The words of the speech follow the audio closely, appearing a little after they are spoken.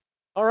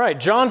All right,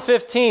 John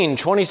 15,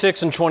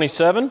 26 and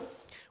 27.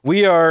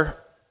 We are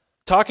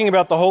talking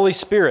about the Holy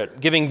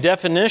Spirit, giving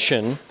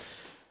definition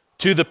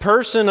to the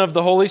person of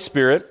the Holy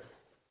Spirit.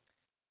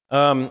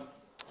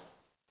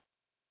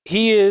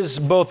 He is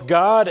both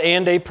God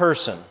and a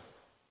person,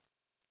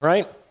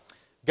 right?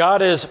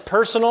 God is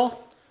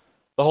personal.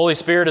 The Holy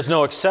Spirit is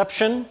no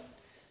exception.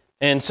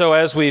 And so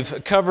as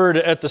we've covered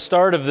at the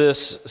start of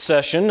this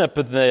session, up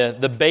at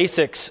the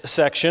basics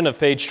section of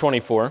page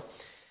 24,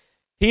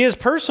 He is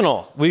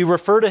personal. We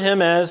refer to Him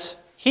as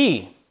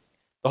He.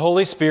 The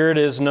Holy Spirit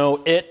is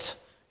no it.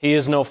 He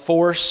is no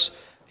force.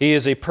 He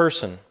is a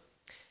person.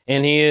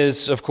 And He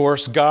is, of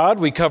course, God.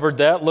 We covered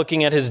that,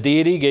 looking at His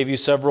deity, gave you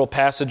several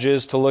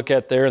passages to look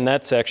at there in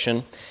that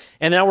section.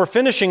 And now we're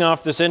finishing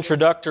off this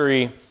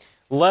introductory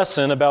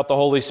lesson about the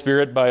Holy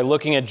Spirit by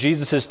looking at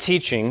Jesus'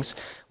 teachings.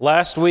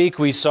 Last week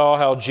we saw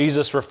how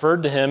Jesus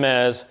referred to Him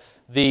as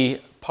the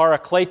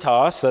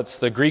Parakletos, that's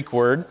the Greek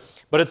word,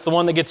 but it's the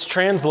one that gets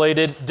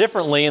translated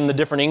differently in the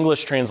different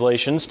English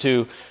translations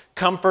to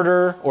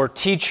comforter or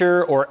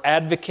teacher or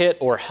advocate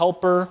or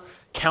helper,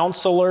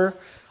 counselor.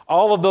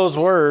 All of those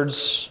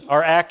words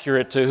are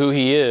accurate to who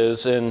He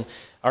is and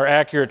are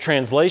accurate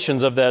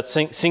translations of that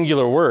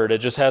singular word. It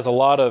just has a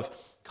lot of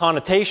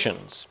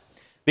connotations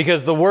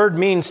because the word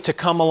means to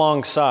come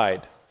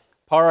alongside.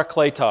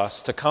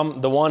 Parakletos, to come,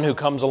 the one who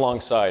comes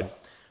alongside.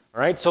 All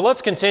right, so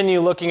let's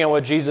continue looking at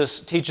what Jesus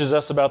teaches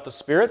us about the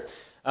Spirit.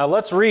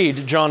 Let's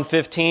read John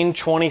 15,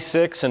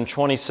 26 and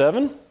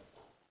 27.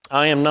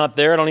 I am not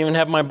there. I don't even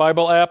have my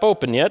Bible app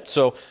open yet.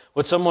 So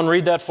would someone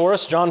read that for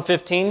us? John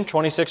 15,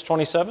 26,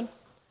 27.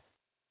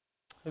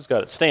 Who's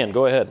got it? Stan,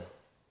 go ahead.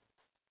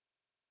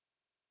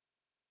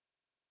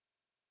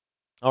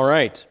 All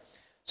right.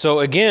 So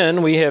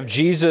again, we have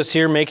Jesus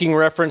here making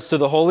reference to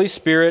the Holy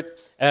Spirit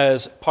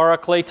as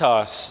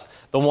Parakletos,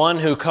 the one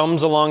who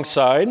comes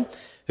alongside,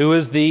 who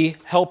is the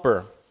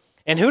helper.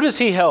 And who does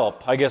He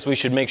help? I guess we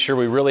should make sure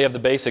we really have the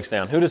basics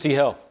down. Who does He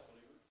help?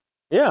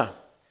 Yeah,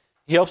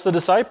 He helps the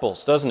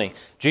disciples, doesn't He?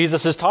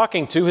 Jesus is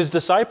talking to His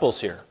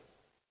disciples here.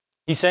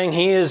 He's saying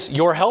He is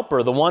your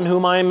helper, the one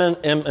whom I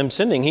am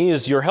sending. He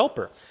is your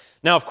helper.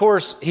 Now, of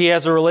course, He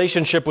has a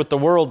relationship with the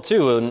world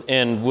too,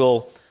 and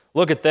we'll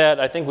look at that.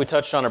 I think we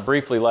touched on it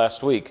briefly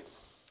last week.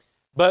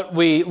 But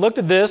we looked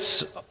at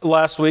this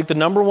last week. The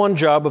number one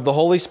job of the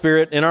Holy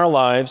Spirit in our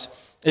lives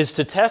is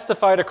to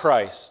testify to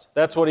Christ.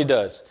 That's what He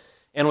does.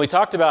 And we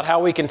talked about how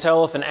we can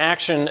tell if an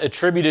action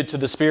attributed to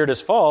the Spirit is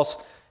false,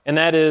 and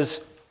that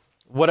is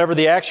whatever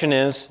the action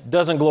is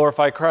doesn't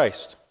glorify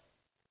Christ.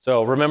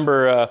 So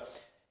remember,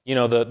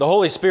 the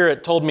Holy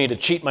Spirit told me to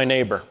cheat my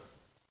neighbor.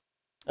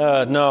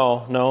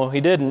 No, He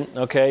didn't,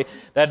 okay?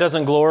 That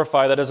doesn't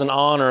glorify, that doesn't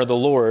honor the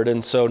Lord,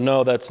 and so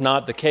no, that's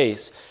not the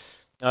case.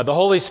 The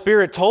Holy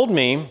Spirit told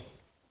me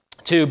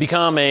to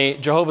become a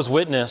Jehovah's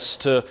Witness,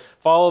 to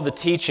follow the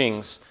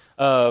teachings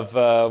of,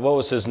 what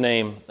was his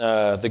name?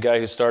 The guy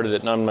who started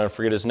it, and I'm going to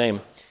forget his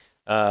name.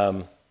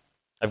 I've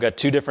got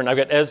two different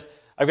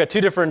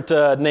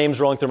names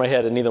rolling through my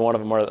head, and neither one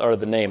of them are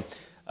the name.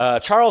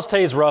 Charles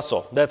Taze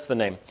Russell, that's the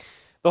name.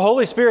 The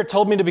Holy Spirit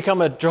told me to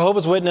become a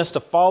Jehovah's Witness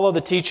to follow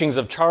the teachings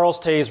of Charles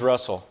Taze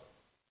Russell.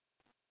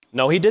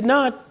 No, he did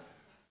not.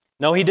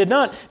 No, he did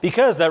not,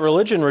 because that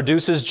religion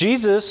reduces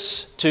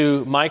Jesus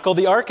to Michael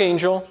the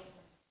Archangel.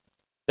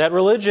 That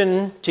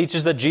religion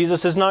teaches that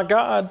Jesus is not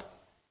God.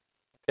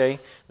 Okay,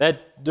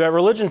 that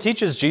religion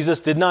teaches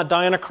Jesus did not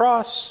die on a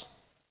cross.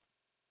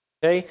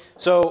 Okay,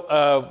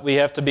 so we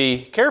have to be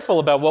careful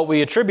about what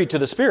we attribute to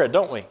the Spirit,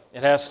 don't we?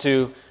 It has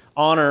to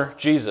honor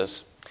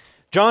Jesus.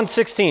 John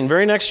 16,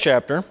 very next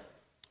chapter,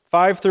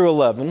 5 through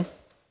 11.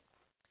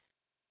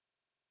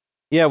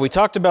 Yeah, we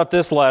talked about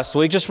this last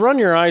week. Just run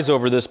your eyes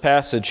over this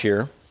passage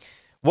here.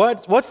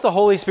 What's the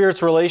Holy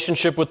Spirit's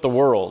relationship with the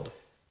world?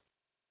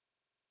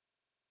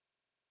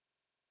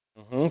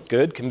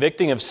 Good.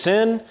 Convicting of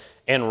sin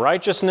and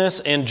righteousness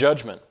and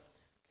judgment.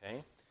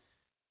 Okay.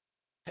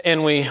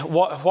 And we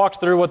walked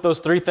through what those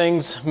three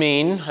things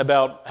mean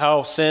about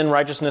how sin,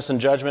 righteousness,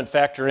 and judgment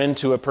factor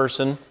into a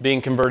person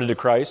being converted to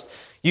Christ.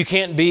 You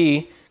can't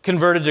be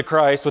converted to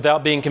Christ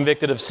without being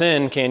convicted of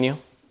sin, can you?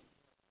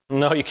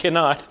 No, you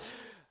cannot.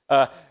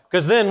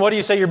 Because then what do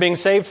you say you're being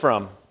saved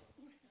from?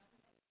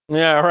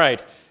 Yeah,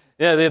 right.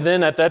 Yeah,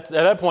 then at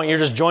that point you're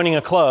just joining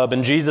a club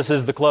and Jesus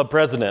is the club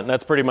president.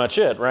 That's pretty much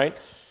it, right?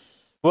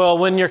 Well,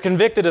 when you're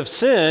convicted of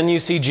sin, you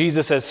see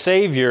Jesus as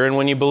Savior, and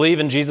when you believe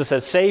in Jesus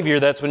as Savior,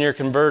 that's when you're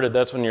converted,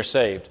 that's when you're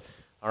saved.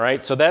 All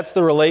right, so that's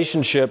the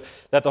relationship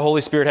that the Holy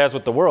Spirit has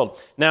with the world.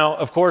 Now,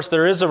 of course,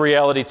 there is a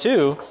reality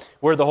too,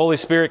 where the Holy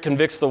Spirit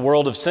convicts the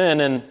world of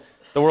sin and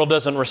the world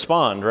doesn't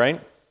respond,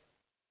 right?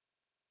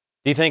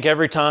 Do you think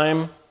every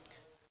time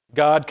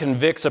God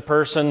convicts a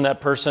person, that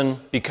person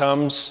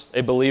becomes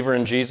a believer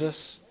in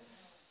Jesus?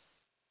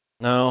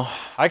 No.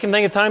 I can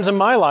think of times in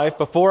my life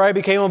before I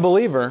became a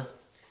believer,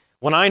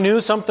 when I knew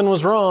something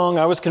was wrong,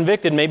 I was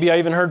convicted. Maybe I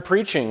even heard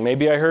preaching.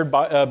 Maybe I heard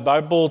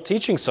Bible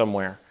teaching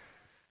somewhere.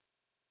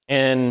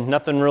 And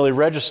nothing really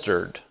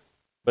registered.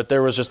 But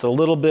there was just a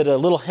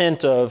little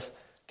hint of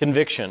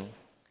conviction.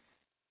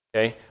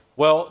 Okay?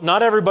 Well,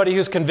 not everybody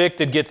who's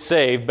convicted gets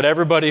saved, but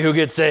everybody who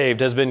gets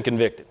saved has been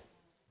convicted.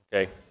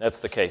 Okay, that's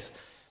the case.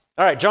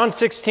 All right, John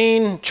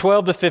 16,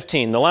 12 to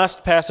 15, the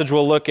last passage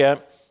we'll look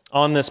at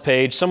on this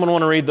page. Someone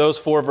want to read those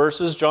 4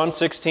 verses? John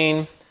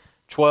 16,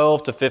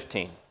 12 to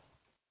 15.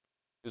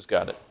 Who's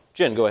got it?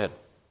 Jen, go ahead.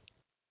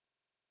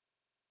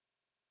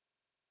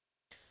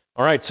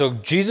 All right, so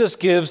Jesus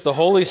gives the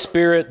Holy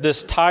Spirit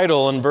this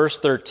title in verse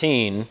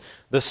 13,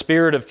 the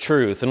Spirit of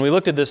Truth. And we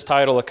looked at this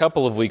title a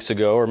couple of weeks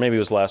ago, or maybe it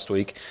was last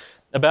week,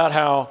 about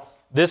how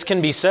this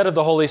can be said of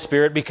the Holy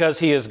Spirit because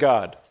He is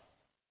God.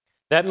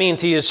 That means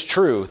He is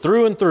true.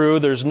 Through and through,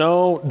 there's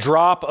no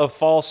drop of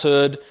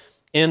falsehood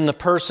in the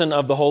person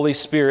of the Holy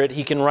Spirit.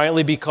 He can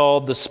rightly be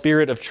called the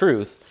Spirit of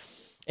Truth.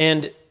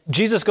 And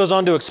Jesus goes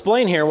on to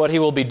explain here what He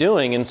will be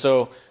doing. And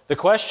so the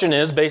question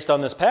is, based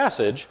on this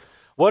passage,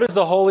 what is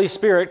the Holy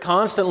Spirit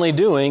constantly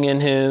doing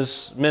in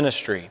His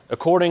ministry,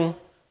 according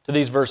to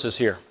these verses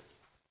here?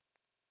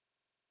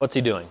 What's He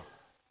doing?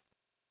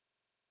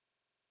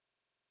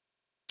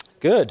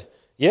 Good.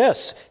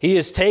 Yes, He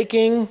is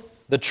taking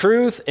the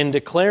truth and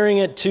declaring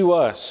it to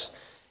us.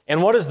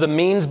 And what is the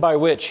means by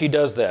which He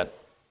does that?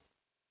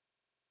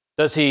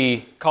 Does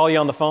He call you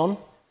on the phone?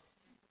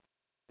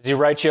 Does He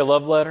write you a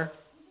love letter?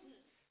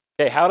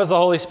 Okay, how does the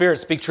Holy Spirit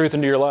speak truth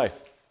into your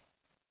life?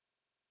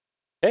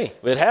 Hey,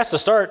 it has to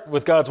start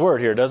with God's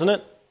Word here, doesn't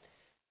it?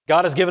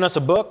 God has given us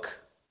a book,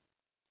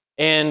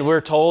 and we're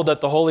told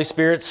that the Holy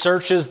Spirit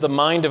searches the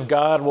mind of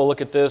God. We'll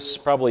look at this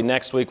probably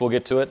next week. We'll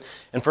get to it.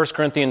 In 1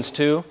 Corinthians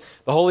 2,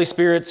 the Holy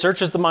Spirit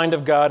searches the mind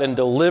of God and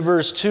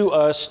delivers to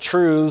us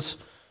truths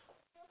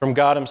from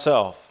God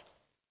Himself.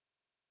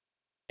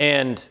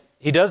 And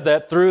He does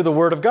that through the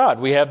Word of God.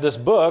 We have this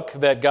book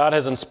that God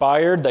has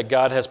inspired, that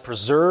God has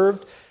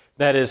preserved,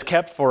 that is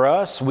kept for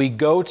us. We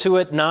go to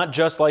it not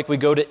just like we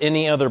go to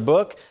any other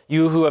book.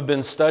 You who have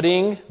been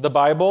studying the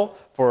Bible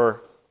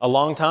for a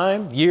long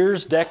time,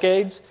 years,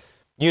 decades,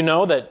 you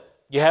know that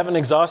you haven't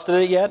exhausted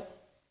it yet.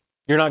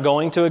 You're not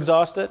going to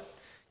exhaust it.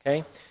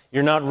 Okay?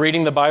 You're not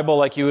reading the Bible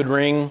like you would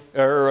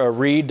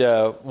read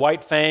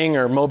White Fang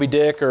or Moby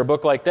Dick or a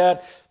book like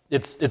that.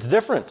 It's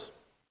different.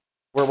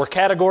 We're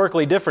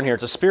categorically different here.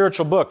 It's a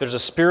spiritual book. There's a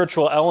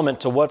spiritual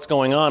element to what's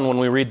going on when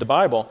we read the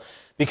Bible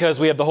because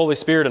we have the Holy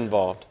Spirit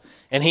involved.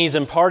 And He's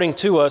imparting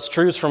to us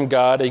truths from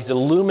God. He's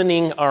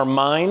illumining our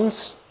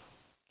minds.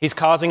 He's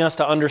causing us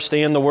to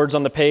understand the words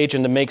on the page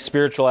and to make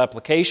spiritual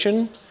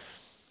application.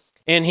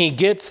 And He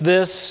gets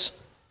this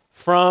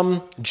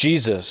from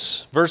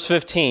Jesus. Verse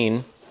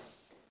 15,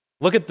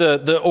 look at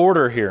the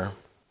order here.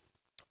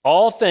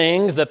 All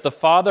things that the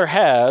Father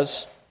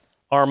has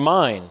are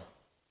mine.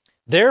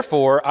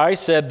 Therefore, I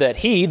said that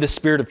He, the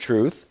Spirit of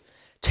truth,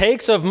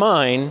 takes of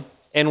mine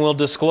and will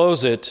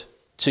disclose it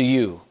to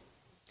you.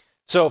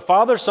 So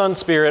Father, Son,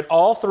 Spirit,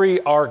 all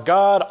three are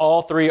God,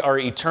 all three are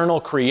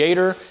eternal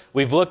creator.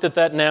 We've looked at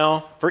that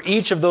now for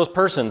each of those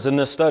persons in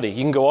this study.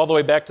 You can go all the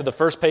way back to the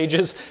first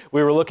pages.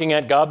 We were looking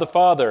at God the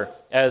Father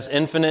as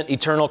infinite,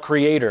 eternal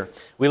creator.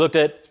 We looked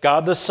at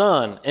God the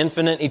Son,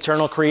 infinite,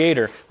 eternal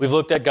creator. We've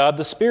looked at God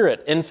the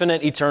Spirit,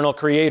 infinite, eternal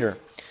creator.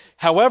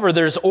 However,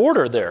 there's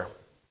order there.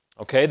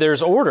 Okay,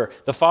 there's order.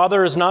 The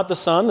Father is not the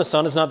Son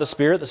is not the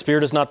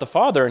Spirit is not the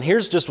Father. And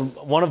here's just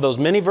one of those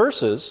many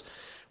verses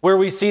where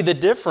we see the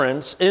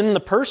difference in the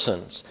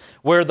persons,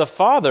 where the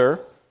Father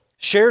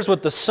shares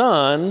with the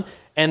Son,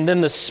 and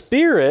then the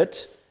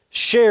Spirit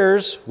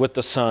shares with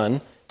the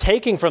Son,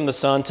 taking from the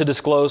Son to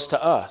disclose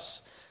to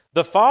us.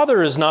 The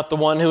Father is not the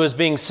one who is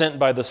being sent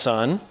by the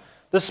Son.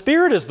 The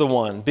Spirit is the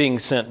one being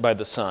sent by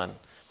the Son.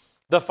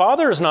 The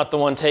Father is not the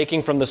one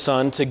taking from the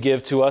Son to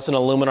give to us and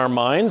illumine our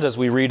minds as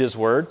we read His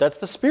Word. That's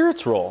the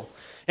Spirit's role.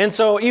 And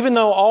so even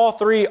though all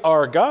three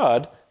are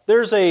God,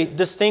 there's a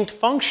distinct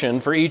function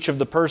for each of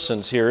the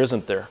persons here,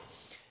 isn't there?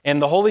 And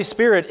the Holy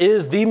Spirit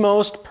is the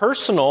most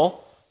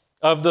personal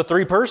of the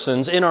three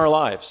persons in our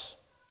lives.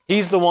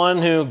 He's the one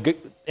who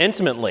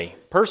intimately,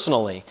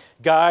 personally,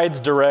 guides,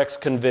 directs,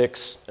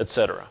 convicts,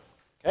 etc.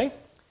 Okay?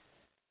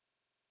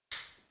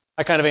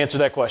 I kind of answered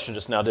that question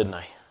just now, didn't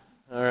I?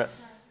 All right.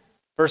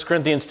 1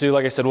 Corinthians 2,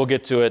 like I said, we'll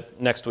get to it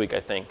next week, I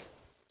think.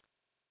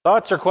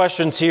 Thoughts or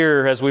questions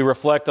here as we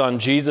reflect on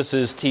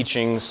Jesus'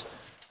 teachings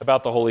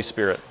about the Holy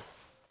Spirit?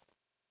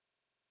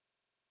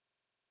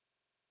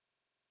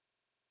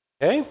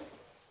 Okay.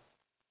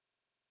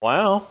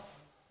 Wow.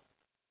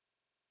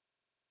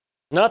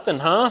 Nothing,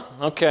 huh?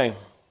 Okay.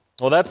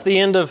 Well, that's the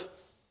end of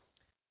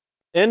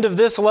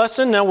this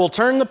lesson. Now we'll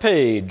turn the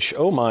page.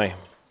 Oh my.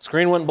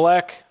 Screen went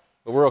black,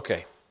 but we're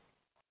okay.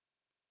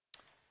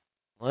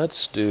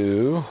 Let's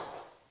do...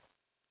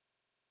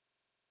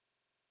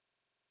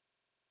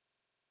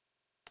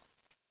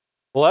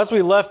 Well, as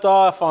we left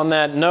off on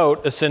that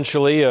note,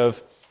 essentially,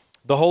 of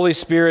the Holy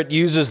Spirit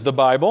uses the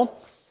Bible,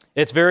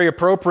 it's very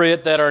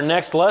appropriate that our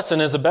next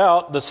lesson is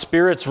about the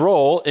Spirit's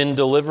role in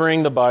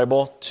delivering the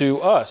Bible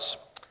to us.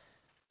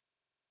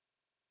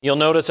 You'll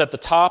notice at the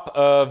top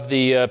of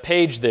the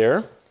page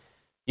there,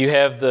 you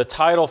have the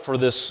title for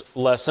this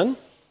lesson.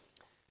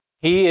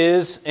 He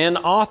is an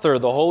author.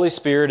 The Holy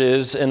Spirit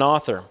is an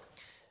author.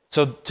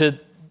 So to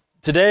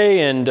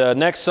today and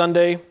next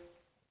Sunday,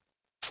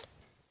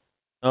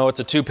 oh, it's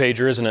a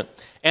 2-pager, isn't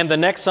it? And the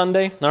next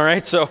Sunday, all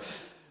right? So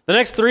the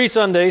next 3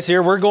 Sundays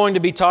here, we're going to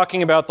be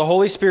talking about the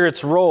Holy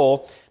Spirit's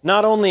role,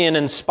 not only in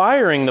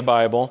inspiring the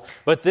Bible,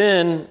 but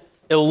then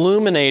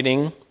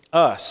illuminating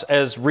us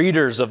as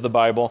readers of the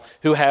Bible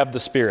who have the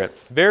Spirit.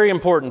 Very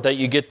important that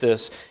you get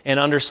this and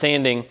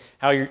understanding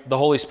how the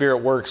Holy Spirit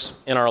works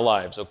in our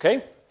lives,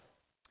 okay?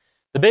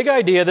 The big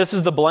idea, this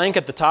is the blank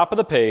at the top of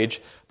the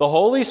page. The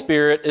Holy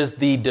Spirit is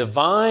the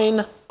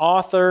divine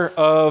author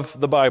of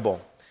the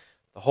Bible.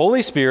 The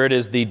Holy Spirit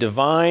is the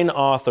divine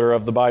author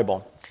of the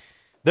Bible.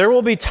 There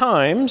will be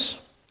times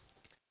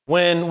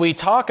when we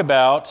talk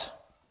about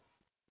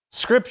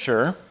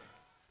Scripture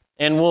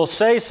and we'll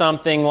say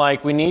something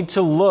like we need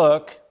to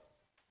look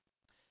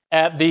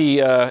at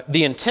the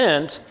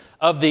intent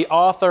of the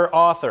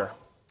author.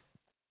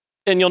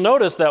 And you'll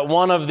notice that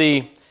one of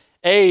the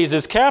A's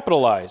is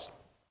capitalized.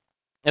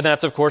 And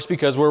that's, of course,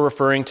 because we're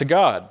referring to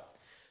God.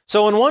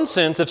 So in one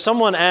sense, if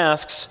someone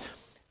asks,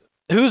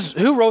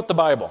 who wrote the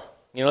Bible?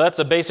 You know, that's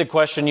a basic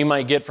question you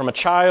might get from a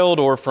child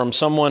or from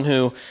someone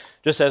who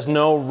just has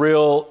no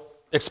real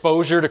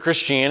exposure to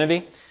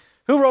Christianity.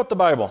 Who wrote the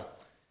Bible?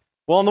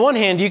 Well, on the one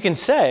hand, you can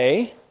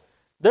say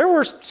there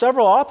were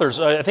several authors.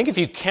 I think if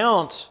you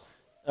count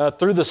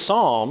through the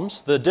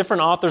Psalms, the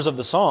different authors of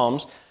the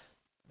Psalms,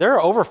 there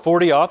are over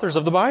 40 authors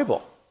of the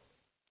Bible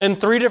in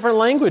 3 different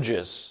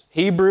languages,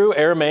 Hebrew,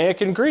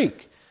 Aramaic, and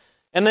Greek.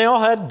 And they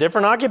all had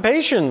different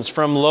occupations,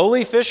 from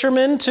lowly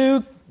fishermen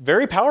to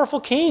very powerful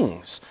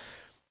kings.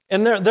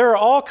 And there are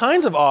all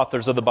kinds of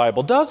authors of the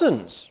Bible,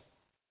 dozens.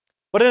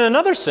 But in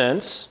another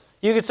sense,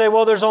 you could say,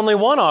 well, there's only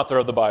one author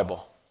of the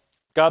Bible,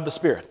 God the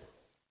Spirit.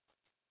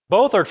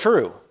 Both are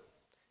true.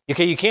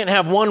 Okay, you can't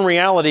have one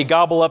reality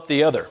gobble up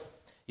the other.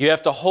 You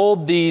have to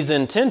hold these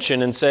in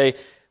tension and say,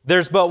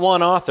 there's but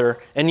one author,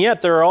 and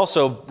yet there are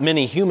also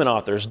many human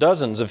authors,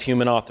 dozens of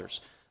human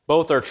authors.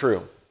 Both are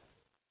true.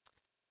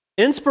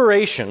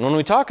 Inspiration, when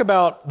we talk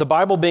about the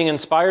Bible being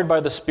inspired by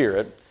the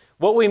Spirit,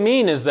 what we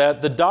mean is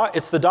that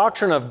it's the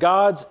doctrine of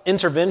God's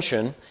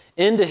intervention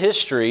into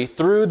history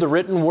through the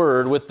written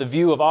word with the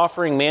view of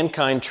offering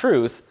mankind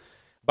truth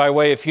by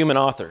way of human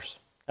authors.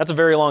 That's a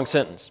very long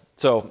sentence.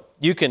 So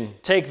you can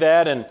take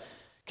that and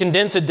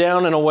condense it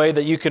down in a way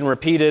that you can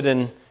repeat it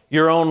in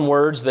your own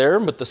words there,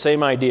 but the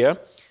same idea.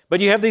 But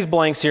you have these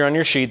blanks here on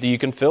your sheet that you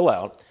can fill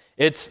out.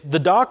 It's the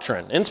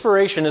doctrine.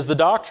 Inspiration is the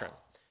doctrine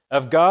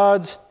of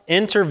God's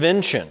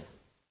intervention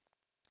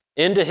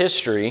into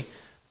history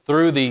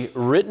through the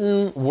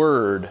written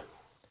word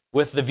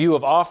with the view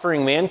of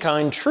offering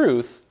mankind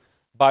truth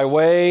by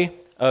way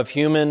of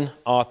human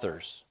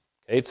authors.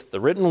 Okay, it's the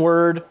written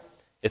word,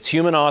 it's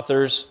human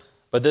authors,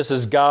 but this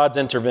is God's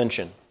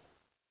intervention.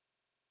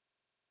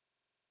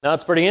 Now,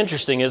 it's pretty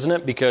interesting, isn't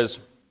it? Because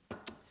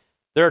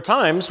there are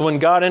times when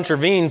God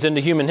intervenes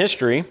into human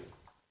history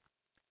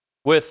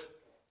with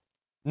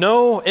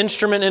no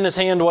instrument in his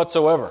hand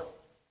whatsoever.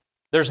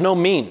 There's no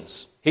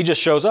means. He just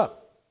shows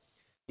up.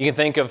 You can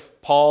think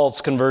of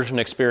Paul's conversion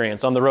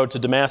experience on the road to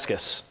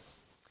Damascus.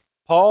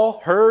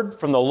 Paul heard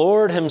from the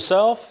Lord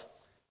himself,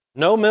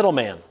 no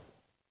middleman.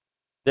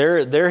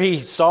 There he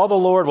saw the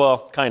Lord,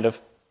 well, kind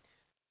of.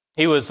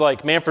 He was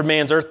like Manfred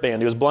Mann's Earth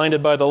Band. He was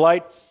blinded by the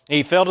light.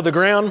 He fell to the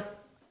ground.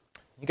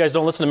 You guys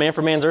don't listen to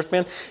Manfred Mann's Earth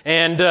Band?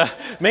 And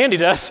Mandy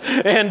does.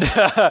 And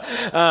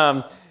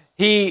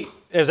he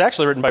is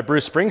actually written by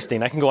Bruce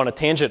Springsteen. I can go on a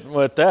tangent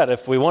with that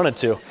if we wanted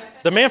to.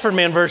 The Manfred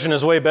Mann version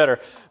is way better.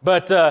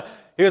 But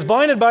he was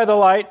blinded by the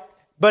light,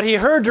 but he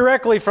heard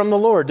directly from the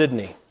Lord, didn't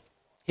he?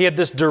 He had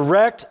this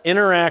direct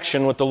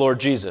interaction with the Lord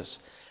Jesus.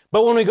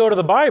 But when we go to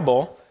the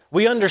Bible,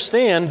 we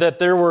understand that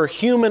there were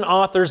human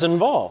authors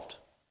involved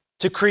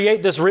to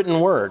create this written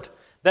word.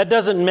 That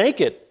doesn't make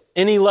it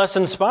any less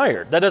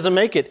inspired. That doesn't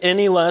make it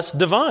any less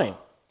divine.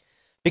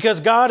 Because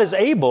God is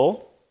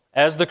able,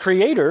 as the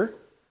creator,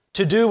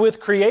 to do with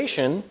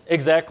creation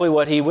exactly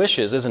what he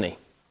wishes, isn't he?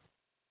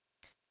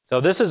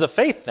 So this is a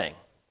faith thing.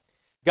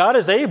 God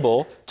is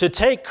able to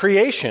take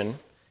creation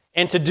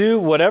and to do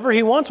whatever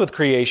he wants with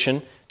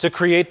creation to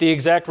create the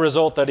exact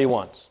result that he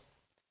wants.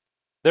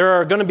 There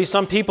are going to be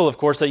some people, of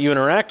course, that you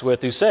interact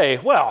with who say,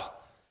 well,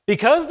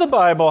 because the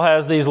Bible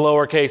has these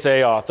lowercase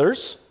a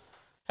authors,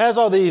 has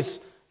all these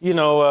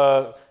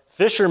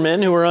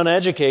fishermen who are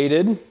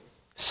uneducated,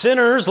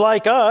 sinners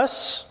like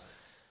us,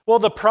 well,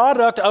 the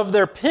product of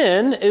their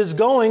pen is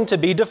going to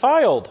be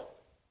defiled.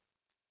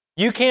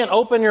 You can't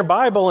open your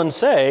Bible and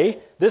say,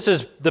 this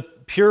is the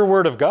pure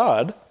word of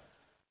God,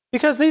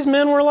 because these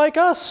men were like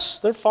us.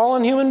 They're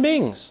fallen human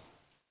beings.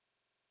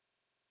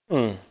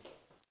 Well,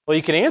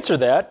 you can answer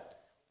that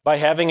by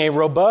having a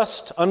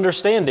robust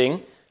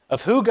understanding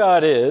of who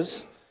God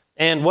is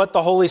and what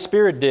the Holy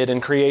Spirit did in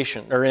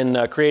creation, or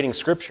in creating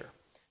Scripture.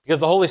 Because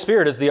the Holy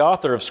Spirit is the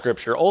author of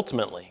Scripture,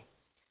 ultimately.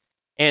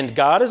 And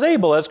God is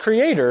able, as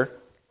creator,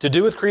 to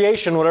do with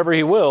creation whatever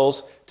he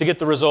wills to get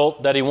the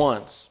result that he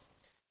wants.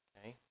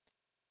 Okay?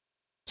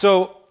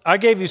 So I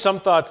gave you some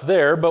thoughts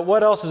there, but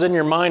what else is in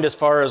your mind as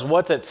far as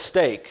what's at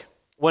stake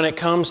when it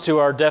comes to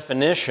our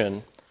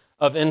definition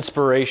of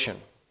inspiration.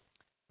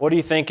 What do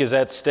you think is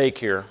at stake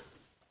here?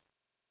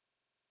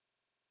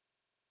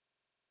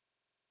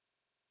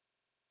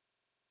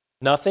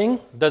 Nothing?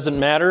 Doesn't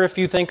matter if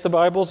you think the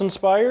Bible's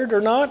inspired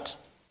or not?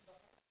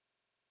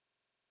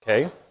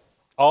 Okay.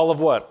 All of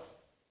what?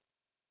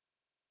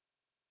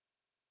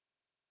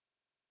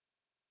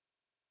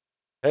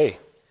 Hey.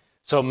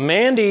 So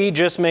Mandy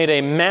just made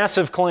a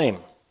massive claim.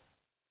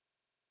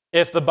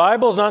 If the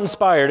Bible's not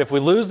inspired, if we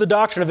lose the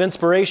doctrine of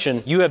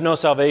inspiration, you have no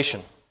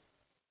salvation.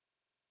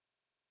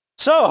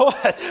 So,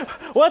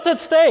 what's at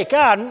stake?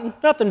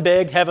 God, nothing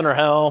big, heaven or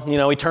hell,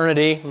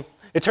 eternity,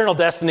 eternal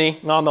destiny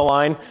on the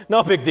line.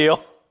 No big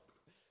deal.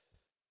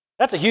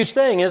 That's a huge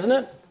thing, isn't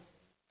it?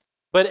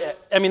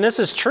 But, this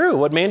is true.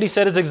 What Mandy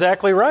said is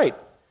exactly right.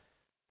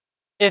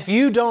 If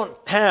you don't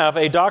have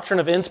a doctrine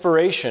of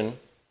inspiration,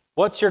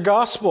 what's your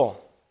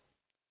gospel?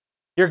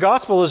 Your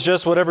gospel is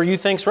just whatever you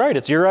think's right.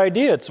 It's your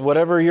idea. It's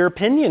whatever your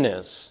opinion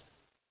is.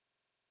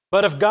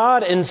 But if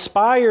God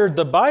inspired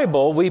the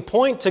Bible, we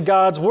point to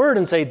God's word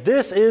and say,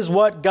 this is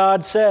what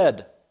God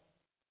said.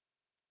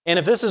 And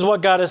if this is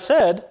what God has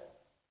said,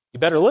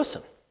 you better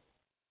listen.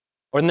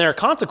 Or then there are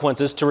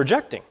consequences to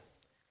rejecting.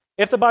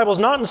 If the Bible's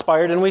not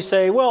inspired and we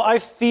say, well, I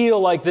feel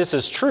like this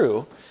is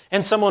true,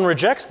 and someone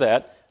rejects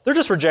that, they're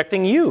just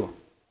rejecting you.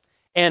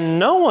 And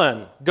no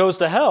one goes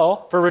to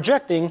hell for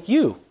rejecting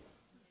you.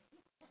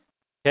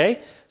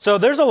 Okay? So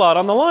there's a lot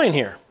on the line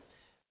here.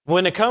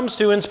 When it comes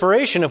to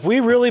inspiration, if we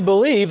really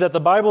believe that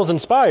the Bible's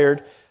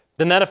inspired,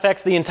 then that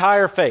affects the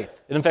entire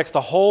faith. It affects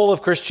the whole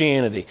of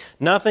Christianity.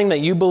 Nothing that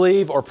you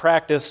believe or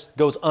practice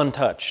goes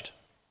untouched.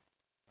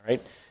 All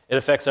right? It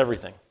affects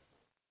everything.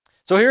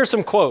 So here are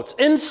some quotes,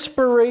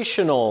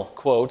 inspirational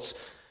quotes,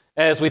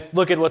 as we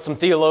look at what some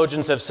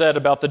theologians have said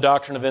about the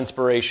doctrine of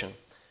inspiration.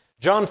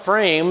 John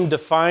Frame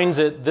defines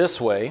it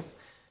this way: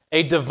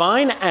 a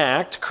divine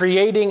act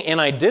creating an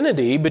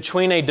identity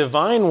between a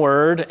divine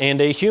word and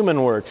a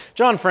human word.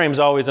 John Frame's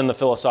always in the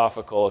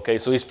philosophical, okay,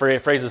 so he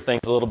phrases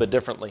things a little bit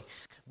differently.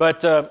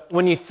 But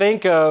when you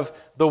think of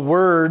the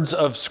words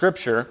of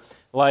Scripture,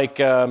 like,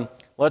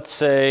 let's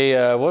say,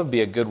 what would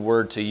be a good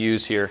word to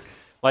use here?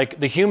 Like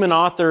the human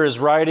author is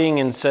writing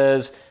and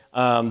says,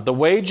 the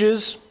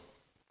wages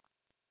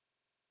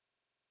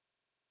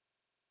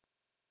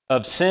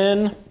of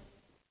sin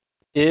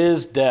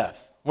is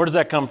death. Where does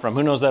that come from?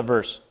 Who knows that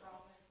verse?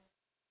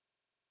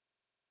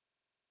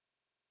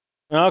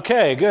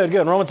 Okay, good.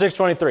 Romans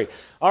 6:23.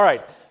 All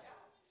right.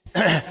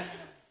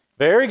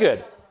 Very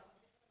good.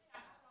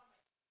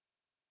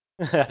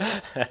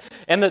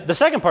 And the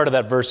second part of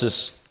that verse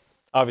is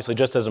obviously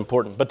just as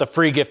important. But the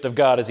free gift of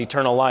God is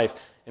eternal life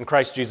in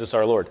Christ Jesus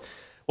our Lord.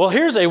 Well,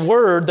 here's a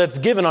word that's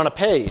given on a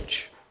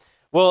page.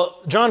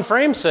 Well, John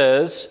Frame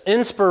says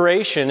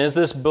inspiration is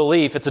this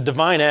belief. It's a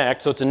divine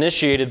act, so it's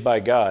initiated by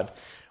God,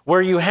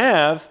 where you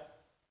have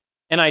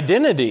an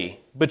identity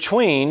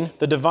between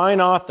the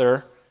divine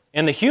author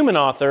and the human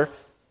author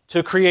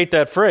to create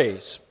that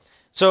phrase.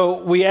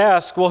 So we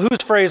ask, well,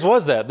 whose phrase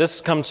was that? This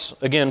comes,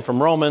 again,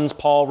 from Romans.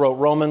 Paul wrote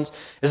Romans.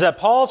 Is that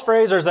Paul's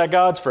phrase or is that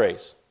God's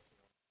phrase?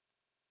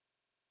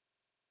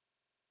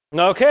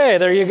 Okay,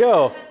 there you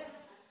go.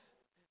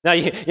 Now,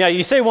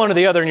 you say one or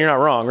the other and you're not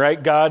wrong,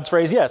 right? God's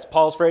phrase, yes.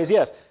 Paul's phrase,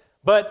 yes.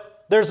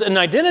 But there's an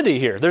identity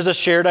here. There's a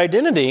shared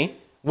identity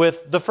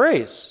with the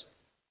phrase.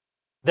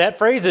 That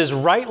phrase is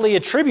rightly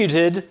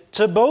attributed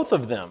to both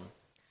of them.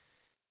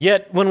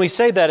 Yet, when we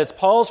say that it's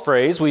Paul's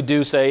phrase, we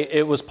do say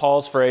it was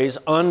Paul's phrase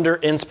under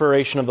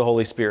inspiration of the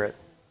Holy Spirit.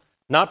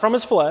 Not from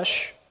his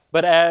flesh,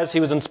 but as he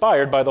was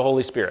inspired by the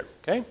Holy Spirit.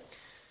 Okay?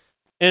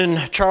 In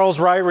Charles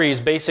Ryrie's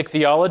Basic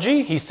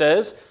Theology, he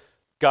says,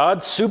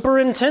 God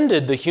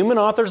superintended the human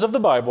authors of the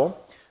Bible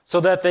so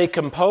that they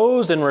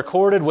composed and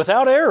recorded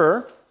without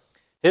error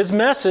his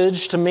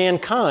message to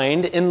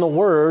mankind in the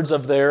words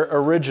of their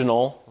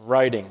original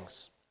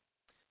writings.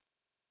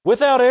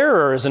 Without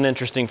error is an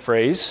interesting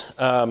phrase.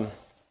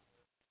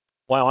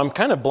 Wow, I'm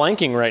kind of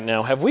blanking right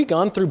now. Have we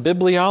gone through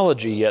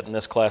bibliology yet in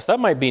this class?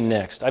 That might be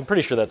next. I'm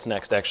pretty sure that's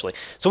next, actually.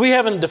 So we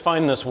haven't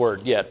defined this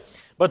word yet.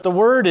 But the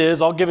word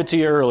is, I'll give it to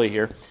you early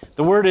here,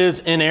 the word is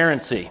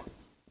inerrancy.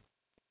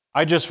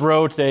 I just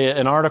wrote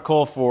an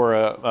article for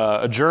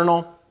a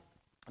journal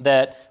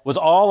that was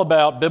all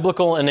about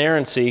biblical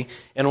inerrancy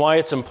and why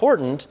it's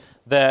important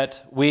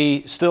that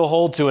we still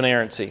hold to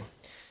inerrancy.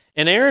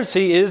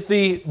 Inerrancy is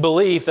the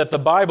belief that the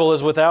Bible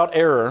is without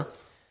error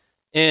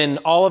in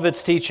all of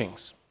its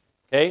teachings.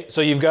 Okay,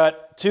 so you've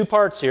got two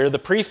parts here, the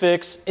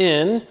prefix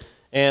in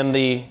and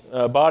the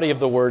body of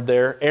the word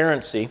there,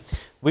 errancy.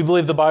 We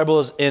believe the Bible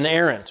is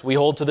inerrant. We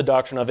hold to the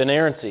doctrine of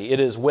inerrancy.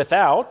 It is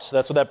without,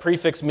 that's what that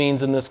prefix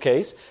means in this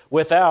case,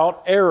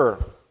 without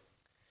error.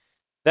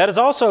 That is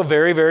also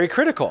very, very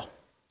critical.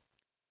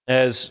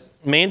 As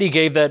Mandy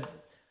gave that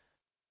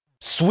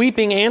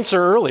sweeping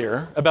answer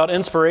earlier about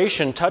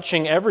inspiration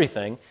touching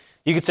everything,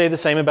 you could say the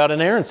same about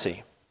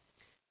inerrancy.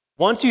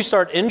 Once you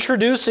start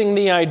introducing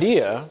the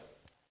idea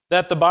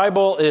that the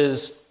Bible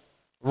is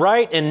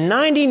right in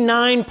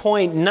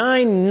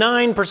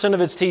 99.99%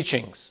 of its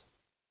teachings,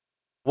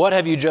 what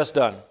have you just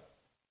done?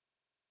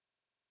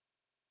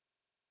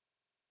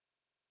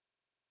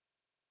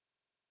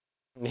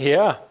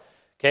 Yeah.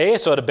 Okay,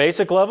 so at a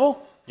basic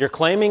level, you're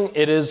claiming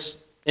it is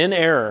in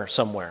error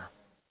somewhere.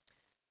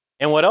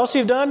 And what else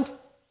you've done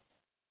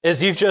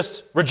is you've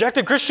just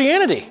rejected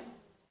Christianity.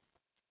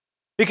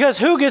 Because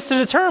who gets to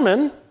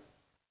determine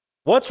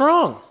what's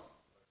wrong?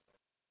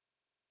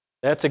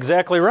 That's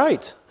exactly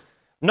right.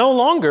 No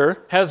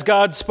longer has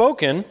God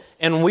spoken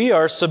and we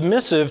are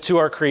submissive to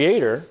our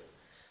Creator.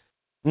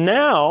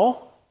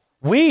 Now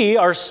we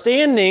are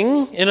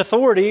standing in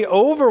authority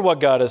over what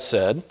God has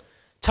said,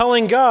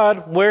 telling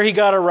God where He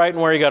got it right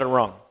and where He got it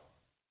wrong.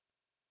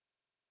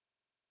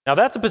 Now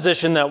that's a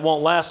position that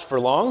won't last for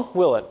long,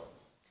 will it?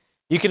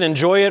 You can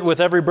enjoy it with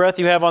every breath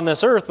you have on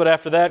this earth, but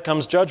after that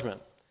comes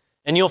judgment.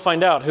 And you'll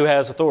find out who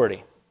has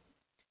authority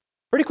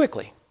pretty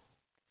quickly.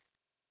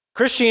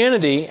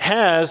 Christianity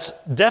has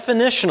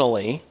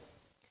definitionally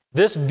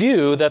this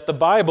view that the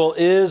Bible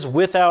is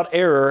without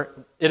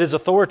error. It is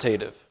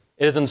authoritative.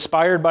 It is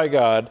inspired by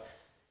God.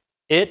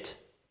 It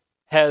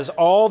has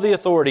all the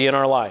authority in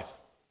our life.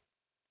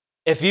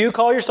 If you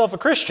call yourself a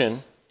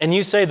Christian and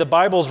you say the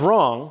Bible's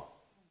wrong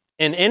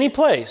in any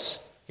place,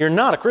 you're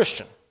not a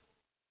Christian.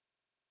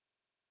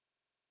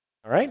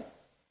 All right?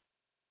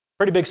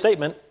 Pretty big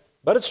statement,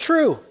 but it's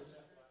true.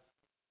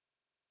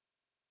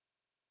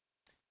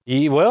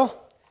 Well,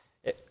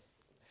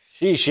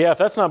 sheesh, yeah, if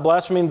that's not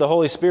blaspheming the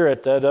Holy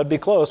Spirit, that'd be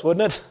close,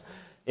 wouldn't it?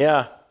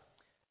 Yeah.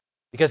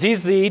 Because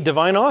He's the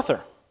divine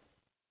author.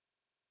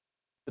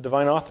 The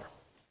divine author.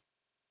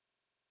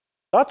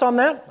 Thoughts on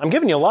that? I'm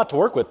giving you a lot to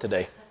work with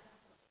today.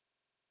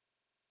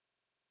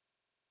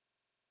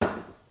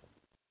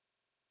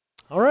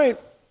 All right.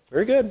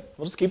 Very good.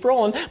 We'll just keep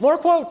rolling. More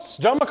quotes.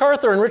 John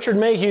MacArthur and Richard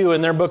Mayhew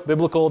in their book,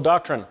 Biblical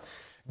Doctrine.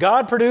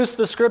 God produced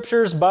the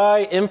Scriptures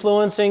by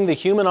influencing the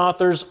human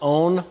author's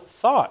own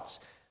thoughts.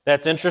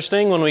 That's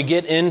interesting when we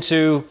get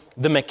into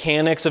the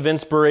mechanics of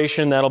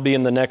inspiration. That'll be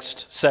in the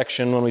next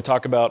section when we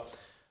talk about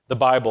the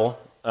Bible,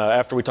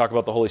 after we talk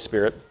about the Holy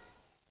Spirit.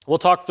 We'll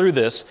talk through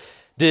this.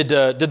 Did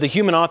the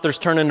human authors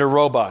turn into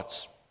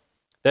robots?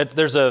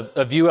 There's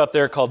a view out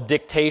there called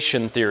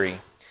dictation theory.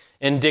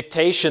 In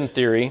dictation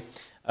theory,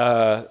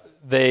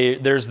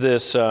 there's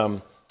this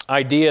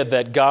idea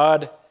that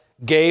God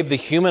gave the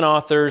human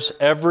authors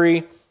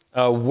every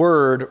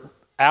word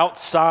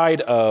outside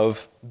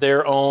of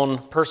their own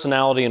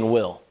personality and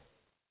will.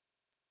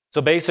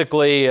 So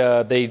basically,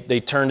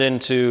 they turned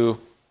into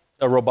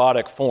a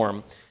robotic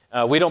form.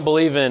 We don't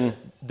believe in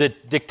the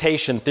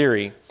dictation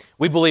theory.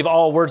 We believe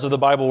all words of the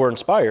Bible were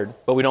inspired,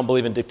 but we don't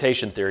believe in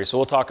dictation theory. So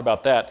we'll talk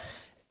about that.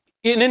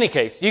 In any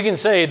case, you can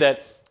say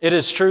that it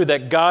is true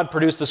that God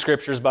produced the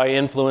Scriptures by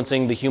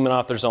influencing the human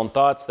author's own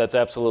thoughts. That's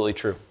absolutely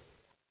true.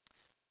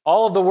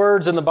 All of the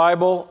words in the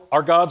Bible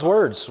are God's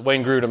words,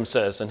 Wayne Grudem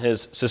says in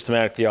his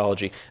systematic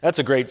theology. That's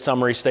a great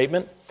summary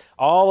statement.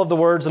 All of the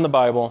words in the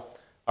Bible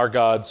are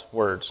God's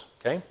words.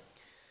 Okay.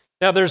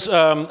 Now there's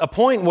a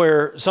point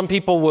where some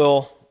people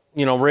will,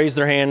 raise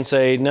their hand and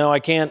say, "No, I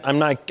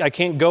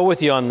can't go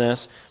with you on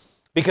this,"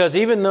 because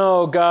even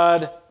though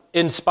God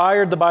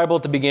inspired the Bible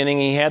at the beginning,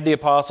 He had the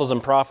apostles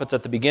and prophets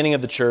at the beginning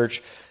of the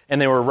church, and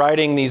they were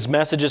writing these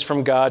messages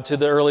from God to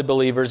the early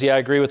believers. Yeah, I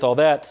agree with all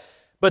that.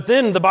 But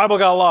then the Bible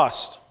got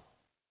lost.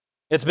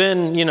 It's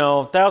been,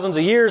 thousands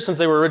of years since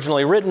they were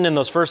originally written. In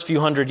those first few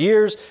hundred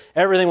years,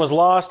 everything was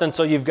lost, and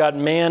so you've got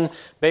man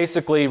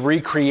basically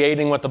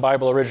recreating what the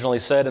Bible originally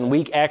said, and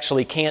we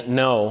actually can't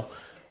know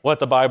what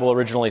the Bible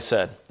originally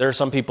said. There are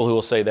some people who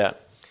will say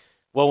that.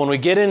 Well, when we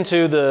get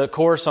into the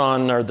course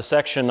or the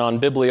section on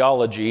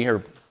bibliology,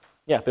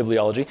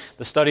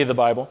 the study of the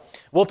Bible,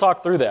 we'll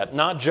talk through that.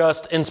 Not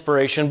just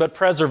inspiration, but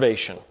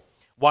preservation.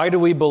 Why do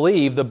we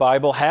believe the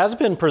Bible has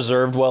been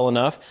preserved well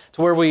enough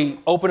to where we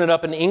open it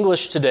up in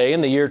English today in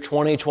the year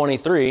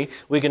 2023,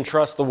 we can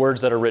trust the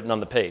words that are written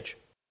on the page?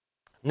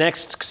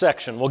 Next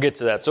section, we'll get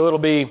to that. So it'll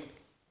be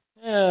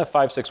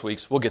 5-6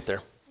 weeks. We'll get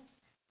there.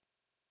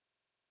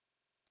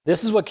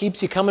 This is what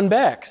keeps you coming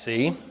back,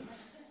 see?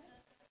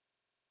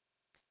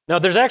 Now,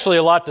 there's actually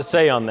a lot to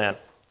say on that.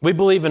 We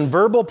believe in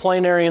verbal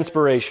plenary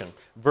inspiration.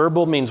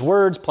 Verbal means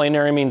words,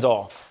 plenary means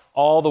all.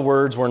 All the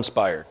words were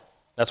inspired.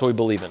 That's what we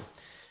believe in.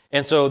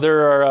 And so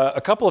there are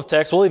a couple of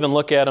texts, we'll even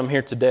look at them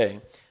here today,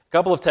 a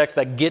couple of texts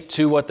that get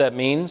to what that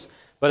means,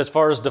 but as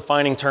far as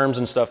defining terms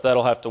and stuff,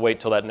 that'll have to wait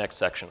till that next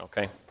section,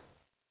 okay?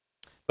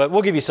 But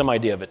we'll give you some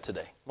idea of it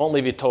today. Won't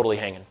leave you totally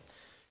hanging.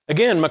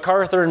 Again,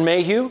 MacArthur and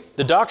Mayhew,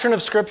 the doctrine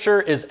of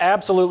Scripture is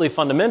absolutely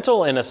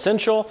fundamental and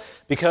essential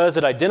because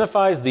it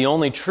identifies the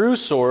only true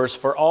source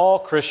for all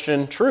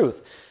Christian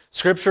truth.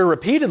 Scripture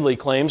repeatedly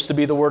claims to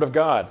be the Word of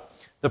God.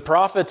 The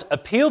prophets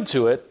appealed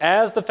to it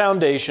as the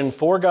foundation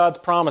for God's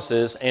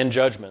promises and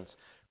judgments.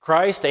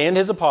 Christ and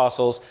His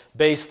apostles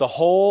based the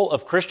whole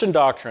of Christian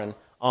doctrine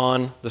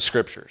on the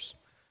Scriptures.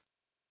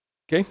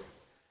 Okay?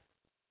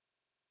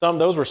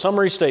 Those were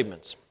summary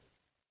statements.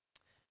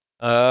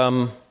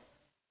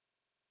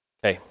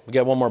 Okay, we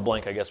got one more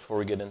blank, I guess, before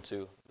we get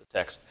into the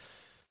text.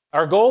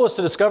 Our goal is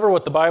to discover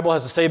what the Bible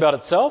has to say about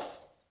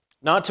itself,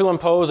 not to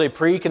impose a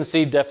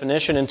preconceived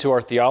definition into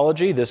our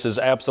theology. This is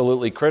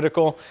absolutely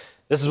critical.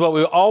 This is what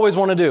we always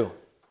want to do.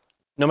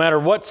 no matter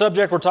what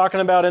subject we're talking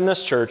about in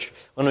this church,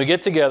 when we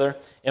get together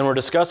and we're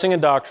discussing a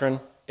doctrine,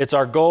 it's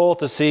our goal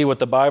to see what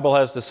the Bible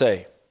has to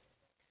say,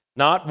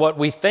 not what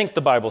we think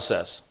the Bible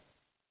says.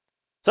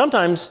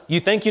 Sometimes you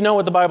think you know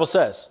what the Bible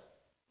says,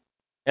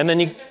 and then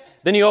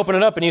you open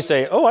it up and you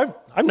say, "Oh,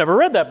 I've never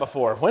read that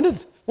before. When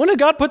did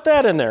God put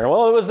that in there?"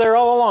 Well, it was there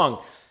all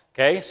along.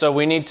 Okay, so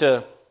we need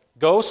to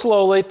go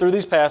slowly through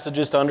these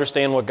passages to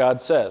understand what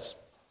God says.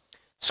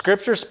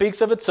 Scripture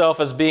speaks of itself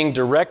as being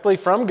directly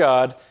from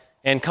God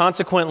and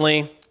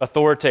consequently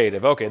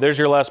authoritative. Okay, there's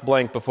your last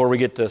blank before we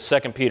get to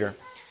 2 Peter.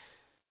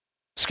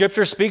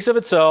 Scripture speaks of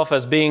itself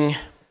as being,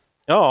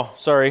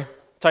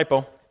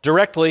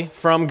 directly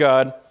from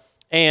God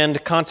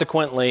and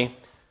consequently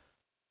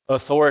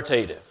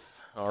authoritative.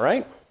 All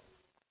right?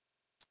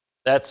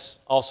 That's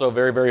also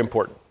very, very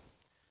important.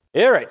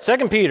 All right,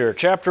 2 Peter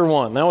chapter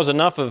 1. That was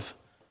enough of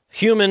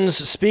humans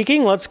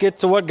speaking. Let's get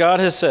to what God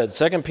has said.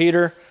 2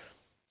 Peter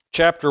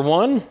chapter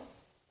 1,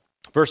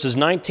 verses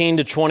 19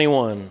 to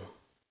 21.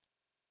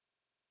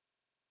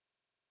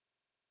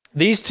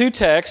 These two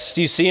texts,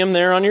 you see them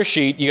there on your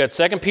sheet. You got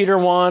 2 Peter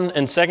 1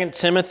 and 2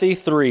 Timothy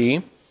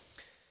 3.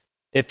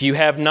 If you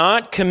have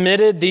not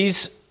committed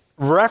these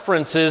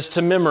references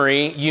to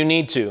memory, you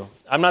need to.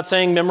 I'm not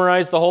saying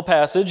memorize the whole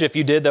passage. If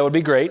you did, that would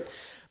be great.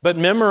 But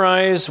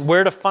memorize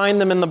where to find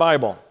them in the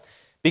Bible.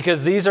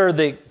 Because these are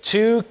the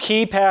two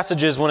key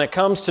passages when it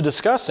comes to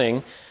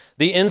discussing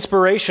the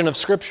inspiration of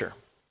Scripture.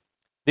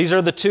 These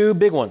are the two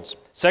big ones,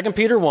 2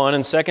 Peter 1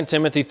 and 2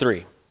 Timothy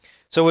 3.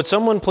 So would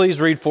someone please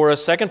read for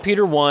us 2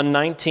 Peter 1,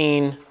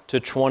 19 to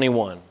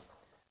 21.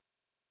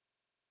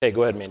 Okay,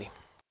 go ahead, Mandy.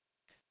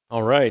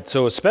 All right,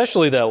 so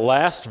especially that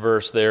last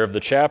verse there of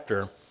the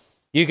chapter,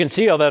 you can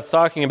see how that's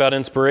talking about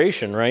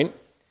inspiration, right?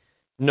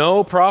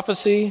 No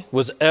prophecy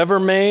was ever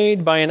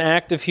made by an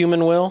act of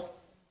human will.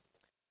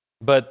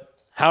 But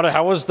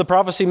how was the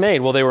prophecy made?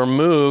 Well, they were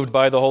moved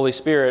by the Holy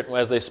Spirit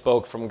as they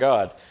spoke from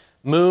God.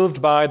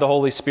 Moved by the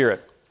Holy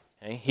Spirit.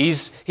 Okay?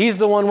 He's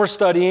the one we're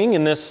studying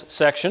in this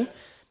section.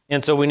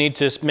 And so we need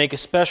to make a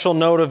special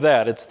note of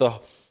that. It's the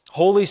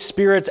Holy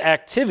Spirit's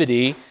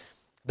activity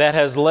that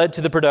has led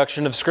to the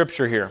production of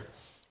Scripture here.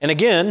 And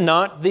again,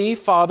 not the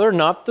Father,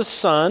 not the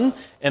Son,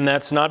 and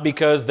that's not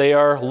because they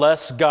are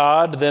less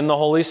God than the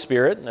Holy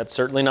Spirit. That's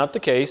certainly not the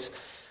case.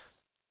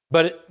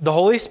 But the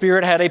Holy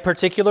Spirit had a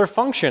particular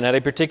function, had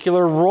a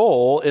particular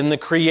role in the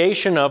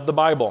creation of the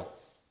Bible.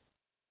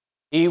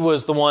 He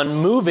was the one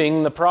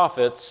moving the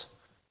prophets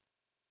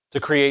to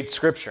create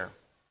Scripture.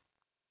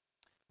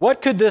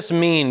 What could this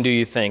mean, do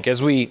you think,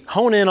 as we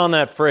hone in on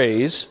that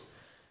phrase,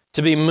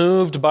 to be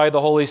moved by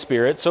the Holy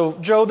Spirit? So,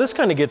 Joe, this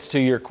kind of gets to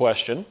your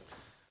question.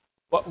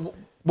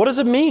 What does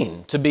it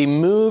mean to be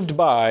moved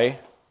by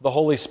the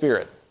Holy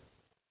Spirit?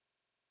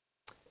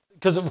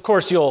 Because, of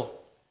course, you'll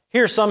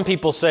hear some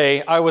people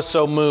say, I was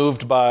so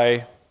moved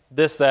by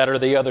this, that, or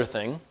the other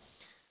thing.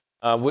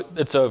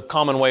 It's a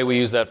common way we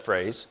use that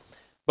phrase.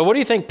 But what do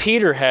you think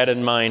Peter had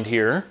in mind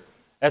here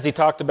as he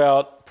talked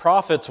about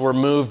prophets were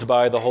moved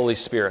by the Holy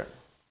Spirit?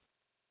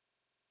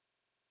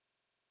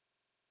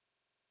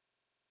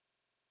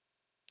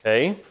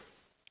 Okay,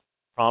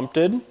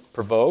 prompted,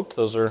 provoked,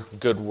 those are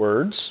good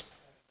words.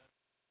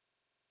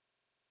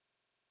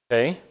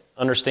 Okay,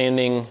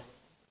 understanding.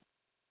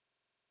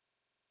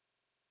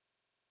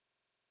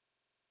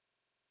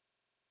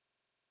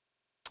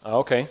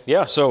 Okay,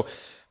 yeah, so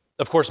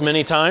of course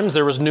many times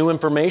there was new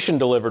information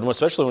delivered,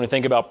 especially when we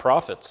think about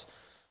prophets.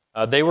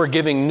 They were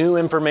giving new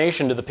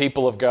information to the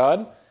people of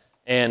God,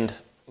 and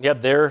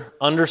yet their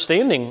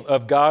understanding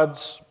of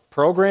God's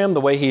program,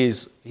 the way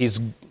He's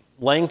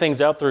laying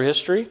things out through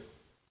history,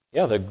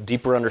 the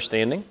deeper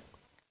understanding.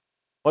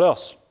 What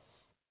else?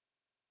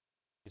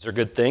 These are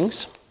good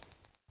things.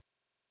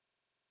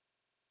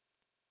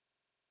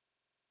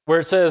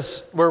 Where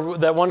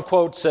that one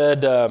quote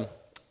said,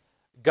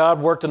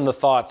 God worked in the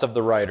thoughts of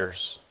the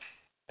writers,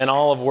 and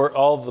all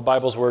of the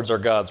Bible's words are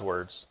God's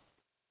words.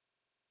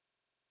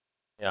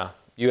 Yeah,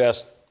 you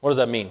asked, what does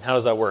that mean? How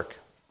does that work?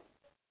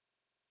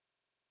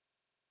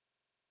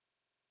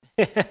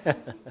 It's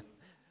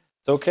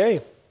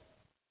okay.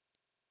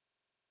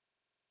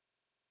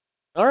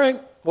 All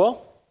right,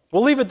 well,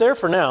 we'll leave it there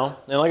for now.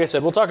 And like I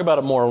said, we'll talk about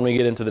it more when we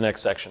get into the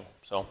next section.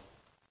 So,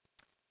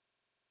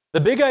 the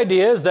big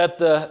idea is that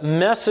the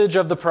message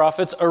of the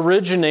prophets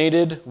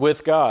originated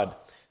with God.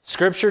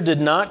 Scripture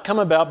did not come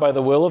about by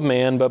the will of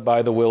man, but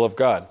by the will of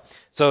God.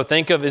 So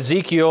think of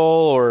Ezekiel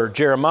or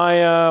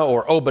Jeremiah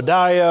or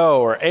Obadiah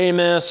or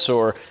Amos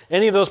or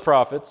any of those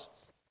prophets,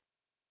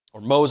 or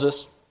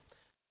Moses.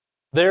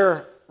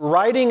 They're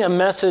writing a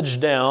message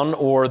down,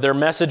 or their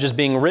message is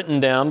being written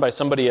down by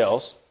somebody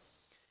else.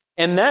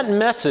 And that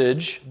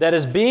message that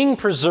is being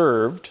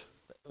preserved,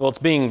 it's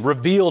being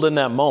revealed in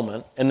that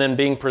moment and then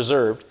being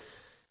preserved,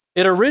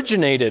 it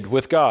originated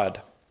with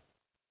God.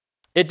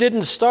 It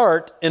didn't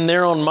start in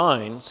their own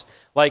minds.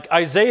 Like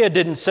Isaiah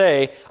didn't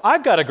say,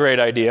 I've got a great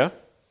idea.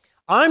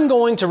 I'm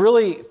going to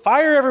really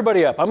fire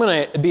everybody up. I'm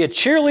going to be a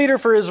cheerleader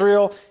for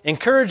Israel,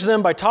 encourage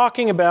them by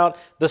talking about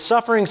the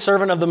suffering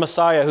servant of the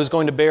Messiah who's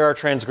going to bear our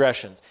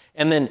transgressions.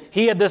 And then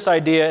he had this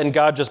idea and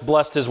God just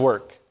blessed his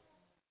work.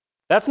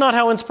 That's not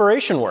how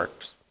inspiration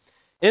works.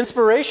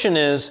 Inspiration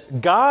is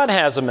God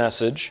has a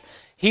message,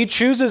 he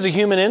chooses a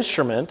human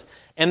instrument,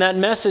 and that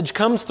message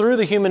comes through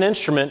the human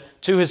instrument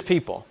to his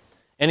people.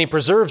 And he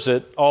preserves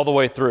it all the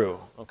way through,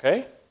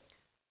 okay?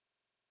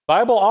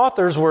 Bible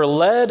authors were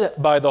led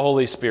by the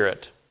Holy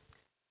Spirit.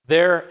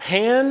 Their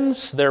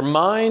hands, their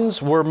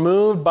minds were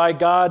moved by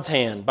God's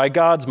hand, by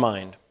God's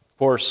mind. Of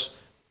course,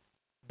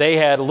 they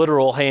had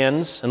literal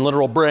hands and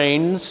literal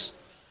brains.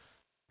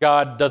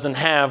 God doesn't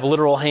have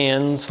literal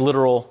hands,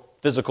 literal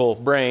physical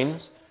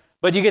brains,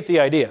 but you get the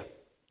idea.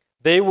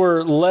 They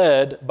were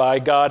led by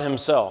God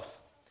himself.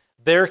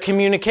 Their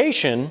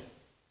communication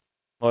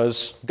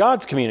was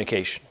God's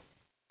communication.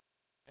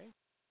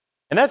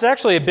 And that's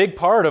actually a big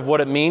part of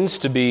what it means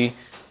to be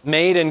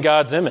made in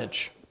God's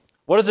image.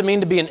 What does it mean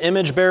to be an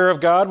image bearer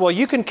of God? Well,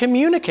 you can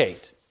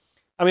communicate.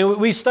 I mean,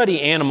 we study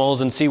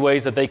animals and see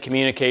ways that they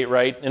communicate,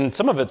 right? And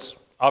some of it's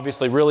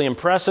obviously really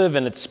impressive,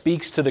 and it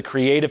speaks to the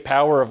creative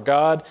power of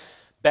God.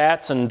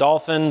 Bats and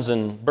dolphins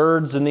and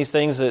birds and these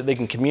things, they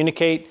can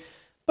communicate,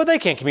 but they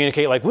can't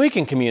communicate like we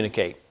can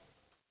communicate.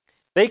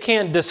 They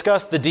can't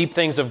discuss the deep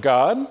things of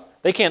God.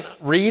 They can't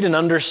read and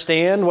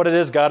understand what it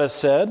is God has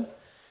said.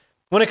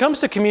 When it comes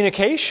to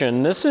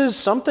communication, this is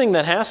something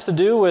that has to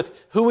do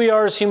with who we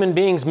are as human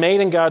beings made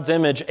in God's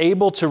image,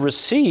 able to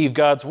receive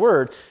God's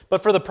word.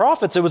 But for the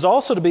prophets, it was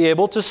also to be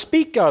able to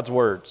speak God's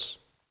words.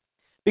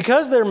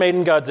 Because they're made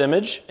in God's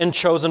image and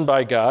chosen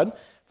by God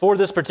for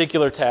this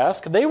particular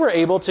task, they were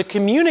able to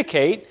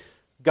communicate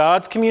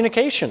God's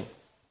communication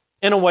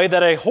in a way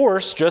that a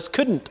horse just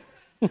couldn't,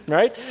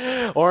 right?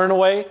 Or in a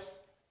way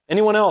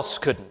anyone else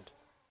couldn't.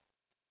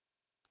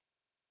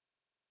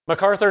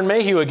 MacArthur and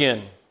Mayhew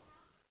again,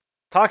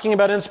 talking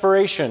about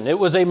inspiration. It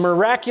was a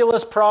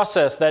miraculous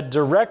process that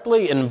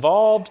directly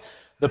involved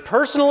the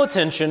personal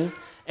attention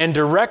and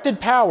directed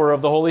power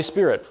of the Holy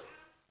Spirit.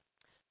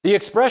 The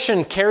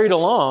expression carried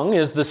along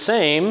is the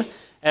same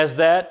as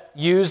that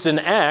used in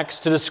Acts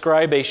to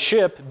describe a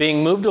ship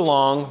being moved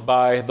along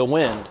by the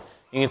wind.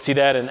 You can see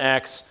that in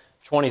Acts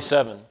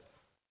 27.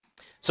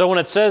 So when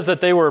it says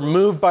that they were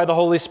moved by the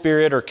Holy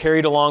Spirit or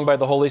carried along by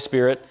the Holy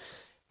Spirit,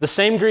 the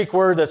same Greek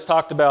word that's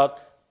talked about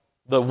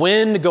the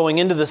wind going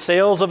into the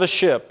sails of a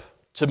ship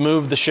to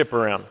move the ship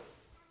around.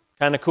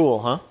 Kind of cool,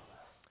 huh?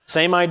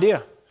 Same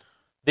idea.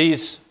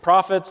 These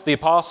prophets, the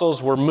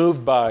apostles, were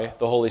moved by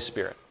the Holy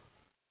Spirit.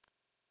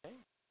 Okay.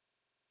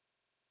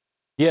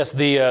 Yes,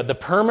 the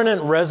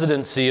permanent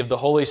residency of the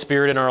Holy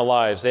Spirit in our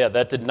lives,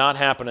 that did not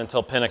happen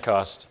until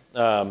Pentecost.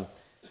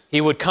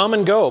 He would come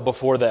and go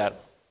before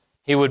that.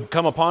 He would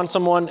come upon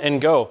someone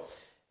and go.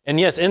 And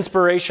yes,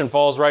 inspiration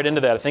falls right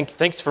into that.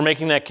 Thanks for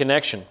making that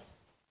connection.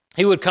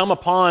 He would come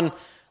upon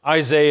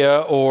Isaiah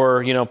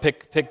or,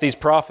 pick these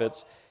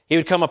prophets. He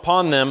would come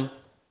upon them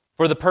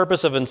for the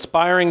purpose of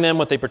inspiring them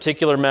with a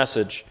particular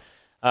message.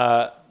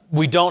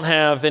 We don't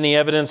have any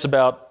evidence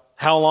about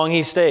how long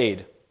he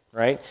stayed,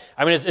 right?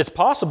 I mean, it's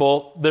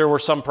possible there were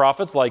some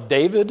prophets like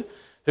David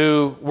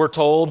who were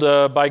told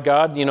by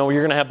God, you're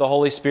going to have the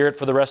Holy Spirit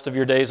for the rest of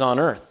your days on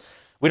earth.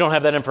 We don't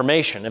have that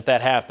information if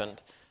that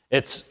happened.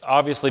 It's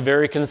obviously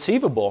very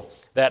conceivable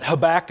that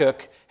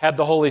Habakkuk had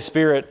the Holy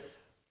Spirit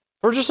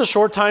for just a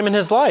short time in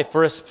his life,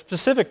 for a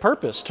specific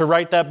purpose, to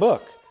write that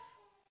book.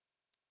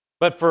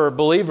 But for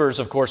believers,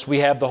 of course, we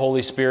have the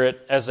Holy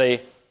Spirit as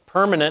a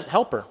permanent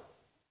helper.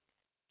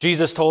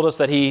 Jesus told us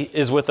that he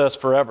is with us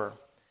forever.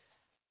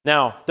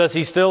 Now, does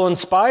he still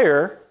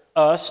inspire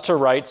us to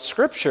write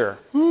Scripture?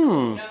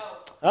 No.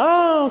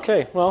 Oh,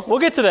 okay. Well, we'll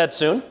get to that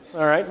soon.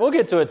 All right, we'll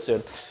get to it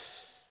soon.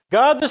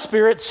 God the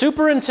Spirit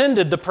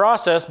superintended the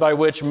process by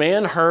which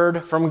man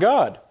heard from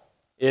God.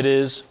 It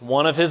is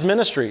one of his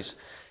ministries.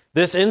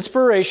 This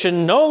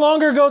inspiration no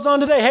longer goes on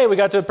today. Hey, we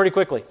got to it pretty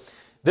quickly.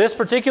 This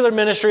particular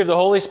ministry of the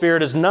Holy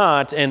Spirit is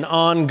not an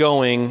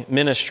ongoing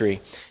ministry.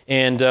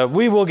 And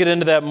we will get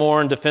into that more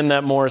and defend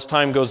that more as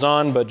time goes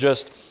on, but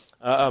just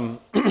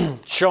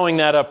showing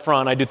that up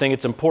front, I do think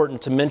it's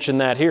important to mention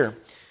that here.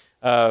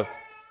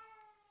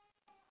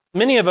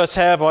 Many of us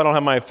have, I don't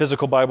have my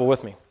physical Bible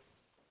with me.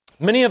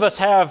 Many of us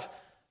have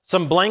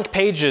some blank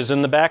pages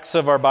in the backs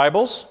of our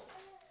Bibles.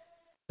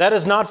 That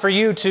is not for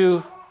you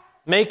to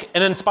make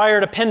an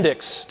inspired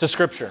appendix to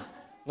Scripture,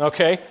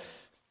 okay?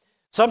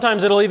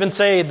 Sometimes it'll even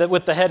say that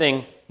with the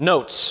heading,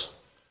 notes.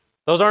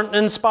 Those aren't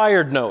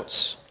inspired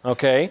notes,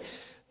 okay?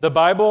 The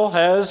Bible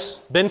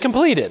has been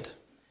completed.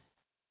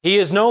 He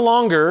is no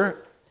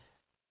longer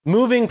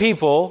moving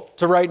people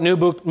to write new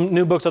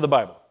books of the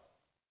Bible.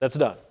 That's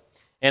done.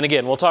 And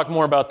again, we'll talk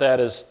more about that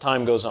as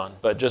time goes on,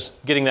 but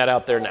just getting that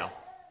out there now.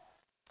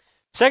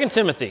 2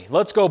 Timothy.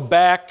 Let's go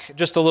back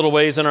just a little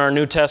ways in our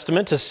New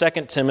Testament to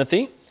 2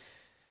 Timothy.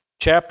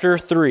 Chapter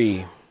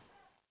 3.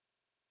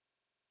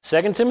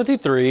 2 Timothy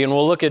 3, and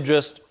we'll look at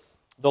just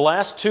the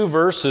last two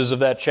verses of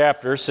that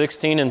chapter,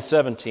 16 and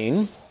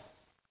 17.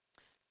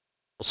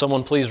 Will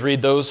someone please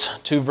read those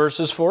two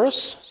verses for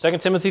us? 2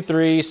 Timothy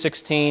 3,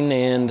 16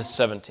 and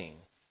 17.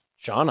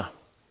 Shauna.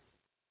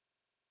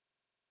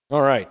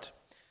 All right.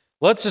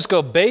 Let's just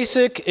go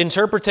basic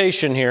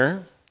interpretation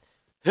here.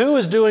 Who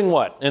is doing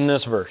what in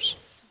this verse?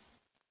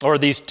 Or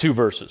these two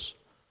verses?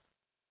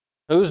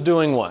 Who's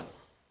doing what?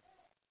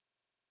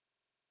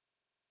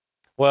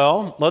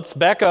 Well, let's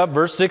back up.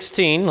 Verse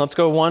 16. Let's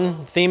go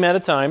one theme at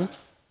a time.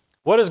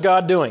 What is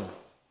God doing?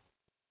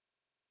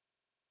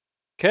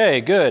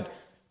 Okay, good.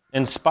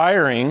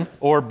 Inspiring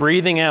or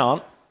breathing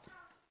out.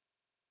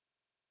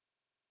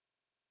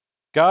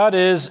 God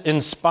is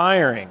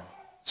inspiring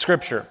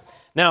Scripture.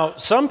 Now,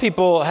 some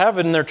people have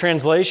it in their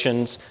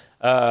translations,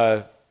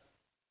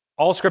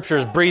 all Scripture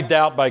is breathed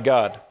out by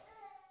God.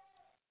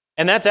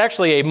 And that's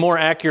actually a more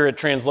accurate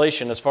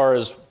translation as far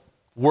as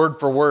word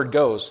for word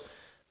goes.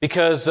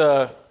 Because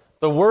the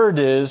word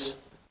is,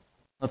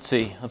 let's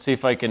see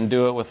if I can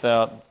do it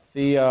without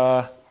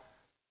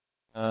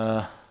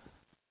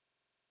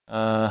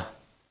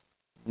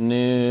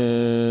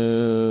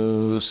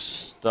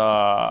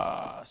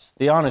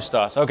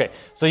Theanustos. Okay,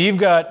 so you've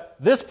got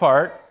this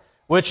part,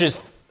 which is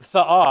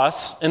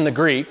theos in the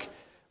Greek,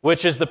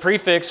 which is the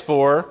prefix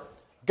for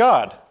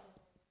God.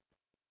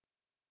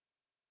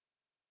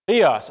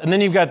 Theos. And then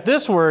you've got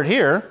this word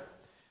here,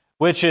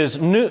 which is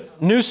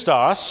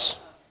pneustos.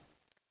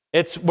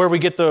 It's where we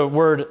get the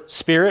word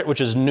spirit,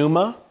 which is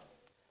pneuma.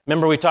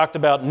 Remember we talked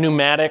about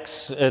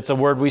pneumatics. It's a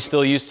word we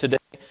still use today.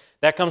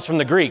 That comes from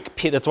the Greek.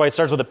 That's why it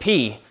starts with a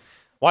P.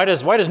 Why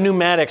does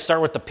pneumatic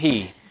start with the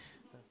P?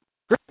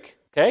 Greek,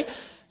 okay?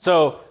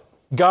 So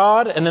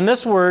God, and then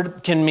this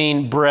word can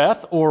mean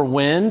breath or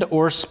wind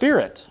or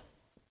spirit.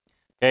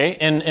 Okay?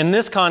 And in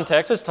this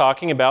context, it's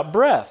talking about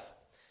breath.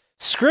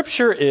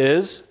 Scripture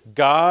is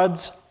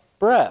God's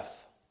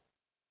breath.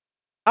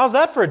 How's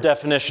that for a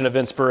definition of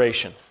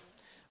inspiration?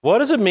 What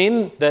does it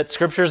mean that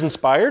Scripture is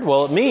inspired?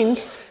 Well, it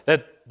means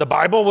that the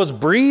Bible was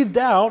breathed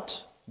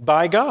out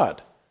by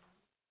God.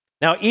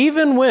 Now,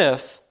 even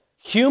with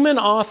human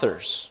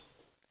authors,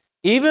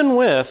 even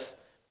with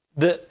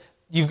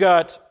you've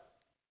got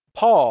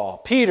Paul,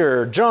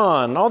 Peter,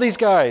 John, all these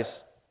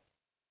guys,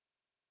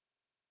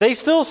 they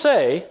still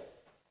say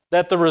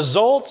that the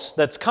result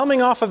that's coming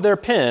off of their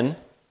pen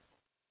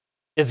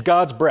is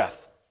God's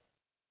breath.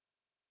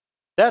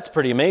 That's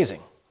pretty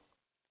amazing.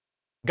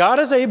 God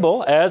is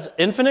able, as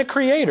infinite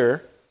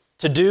creator,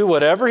 to do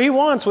whatever he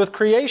wants with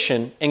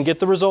creation and get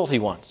the result he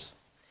wants.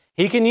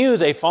 He can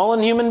use a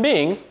fallen human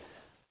being.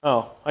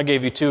 Oh, I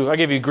gave you two. I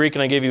gave you Greek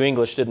and I gave you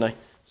English, didn't I?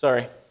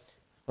 Sorry.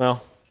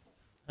 Well,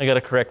 I got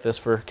to correct this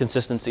for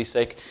consistency's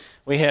sake.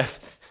 We have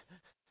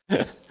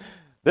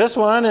this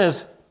one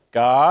is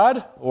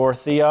God or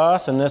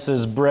theos, and this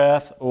is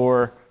breath,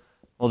 or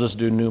we'll just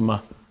do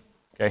pneuma.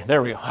 Okay,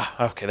 there we go.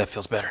 Okay, that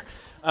feels better.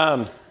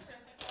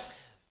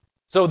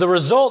 So the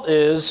result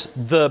is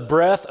the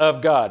breath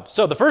of God.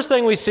 So the first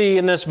thing we see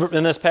in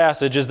this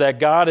passage is that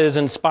God is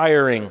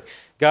inspiring.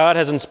 God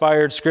has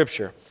inspired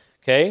Scripture.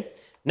 Okay?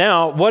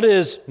 Now, what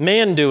is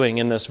man doing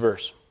in this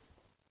verse?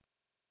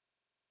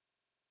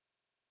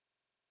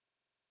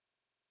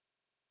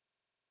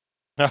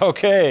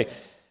 Okay,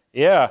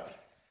 yeah.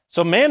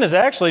 So man is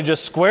actually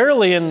just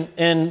squarely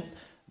in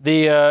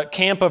the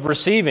camp of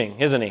receiving,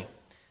 isn't he?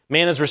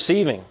 Man is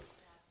receiving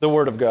the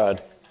Word of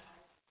God.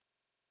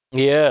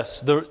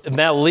 Yes, and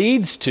that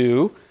leads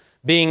to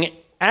being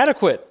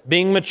adequate,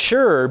 being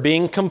mature,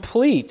 being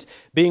complete,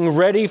 being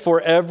ready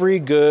for every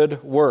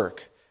good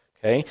work.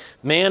 Okay?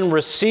 Man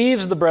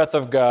receives the breath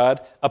of God,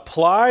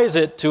 applies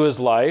it to his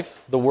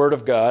life, the Word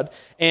of God,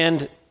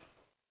 and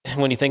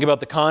when you think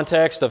about the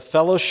context of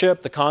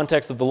fellowship, the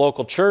context of the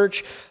local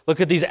church, look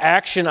at these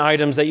action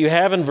items that you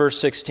have in verse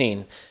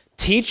 16.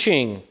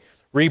 Teaching,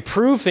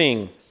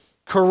 reproofing,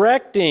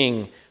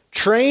 correcting,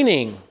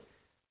 training.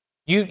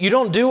 You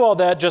don't do all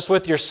that just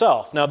with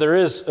yourself. Now, there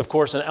is, of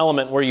course, an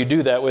element where you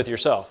do that with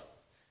yourself.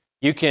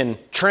 You can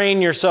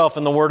train yourself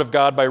in the Word of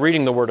God by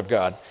reading the Word of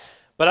God.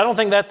 But I don't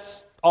think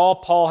that's all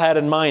Paul had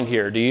in mind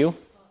here, do you?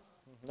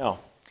 No.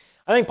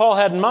 I think Paul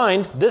had in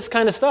mind this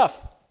kind of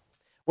stuff,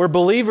 where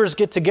believers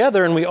get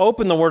together and we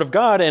open the Word of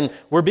God and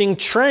we're being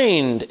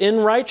trained in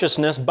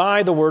righteousness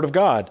by the Word of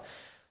God.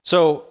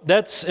 So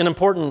that's an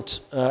important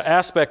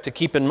aspect to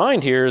keep in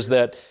mind here, is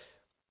that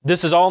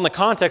this is all in the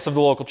context of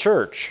the local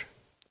church.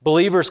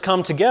 Believers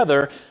come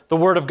together. The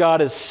Word of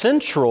God is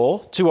central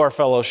to our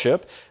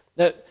fellowship.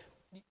 You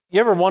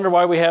ever wonder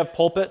why we have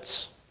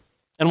pulpits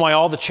and why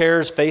all the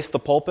chairs face the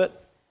pulpit?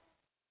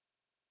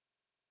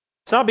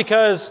 It's not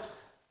because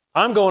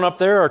I'm going up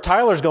there or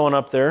Tyler's going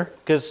up there,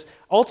 because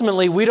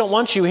ultimately we don't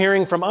want you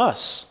hearing from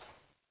us.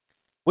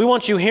 We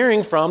want you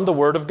hearing from the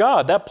Word of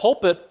God. That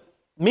pulpit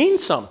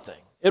means something.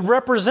 It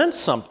represents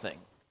something.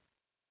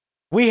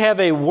 We have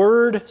a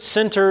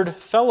Word-centered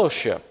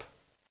fellowship,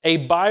 a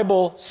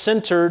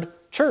Bible-centered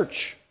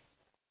church.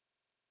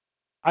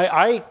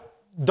 I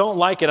don't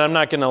like it. I'm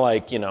not going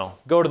to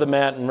go to the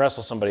mat and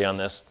wrestle somebody on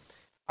this.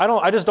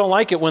 I just don't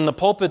like it when the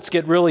pulpits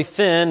get really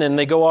thin and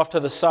they go off to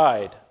the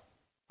side.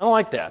 I don't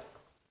like that.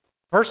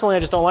 Personally, I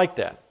just don't like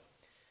that.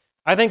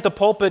 I think the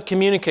pulpit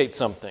communicates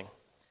something.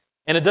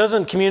 And it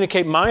doesn't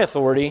communicate my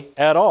authority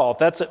at all.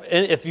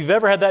 If you've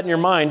ever had that in your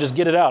mind, just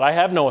get it out. I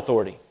have no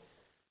authority.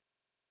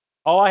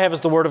 All I have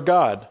is the Word of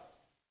God.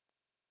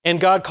 And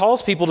God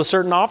calls people to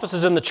certain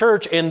offices in the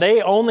church, and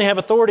they only have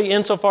authority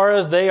insofar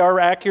as they are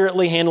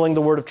accurately handling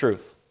the word of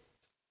truth.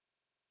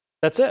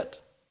 That's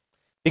it.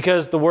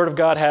 Because the Word of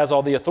God has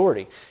all the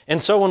authority.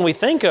 And so when we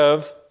think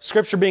of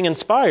Scripture being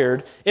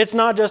inspired, it's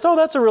not just, oh,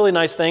 that's a really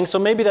nice thing, so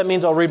maybe that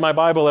means I'll read my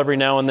Bible every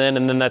now and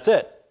then that's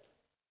it.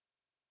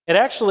 It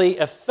actually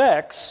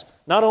affects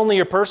not only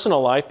your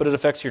personal life, but it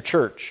affects your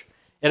church.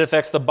 It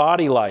affects the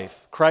body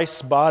life,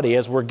 Christ's body,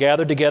 as we're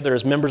gathered together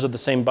as members of the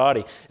same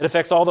body. It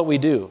affects all that we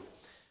do.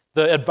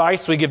 The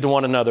advice we give to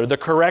one another, the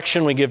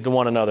correction we give to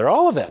one another,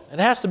 all of it. It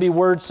has to be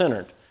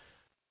word-centered.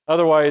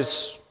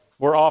 Otherwise,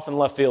 we're off in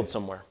left field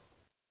somewhere.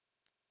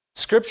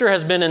 Scripture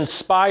has been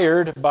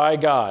inspired by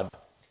God.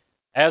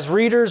 As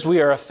readers, we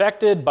are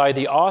affected by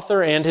the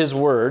author and his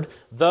word.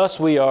 Thus,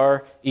 we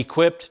are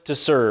equipped to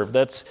serve.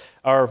 That's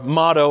our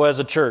motto as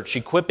a church,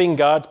 equipping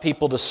God's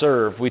people to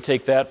serve. We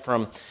take that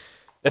from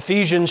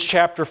Ephesians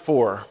chapter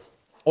 4.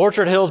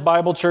 Orchard Hills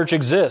Bible Church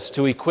exists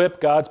to equip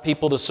God's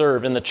people to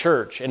serve in the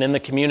church and in the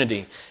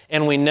community.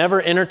 And we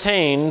never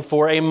entertain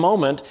for a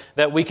moment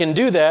that we can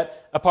do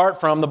that apart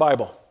from the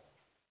Bible.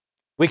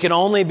 We can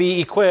only be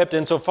equipped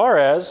insofar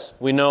as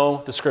we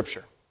know the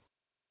Scripture.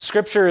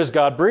 Scripture is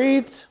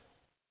God-breathed.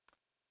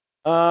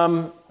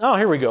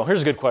 Here we go.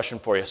 Here's a good question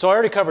for you. So I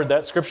already covered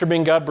that, Scripture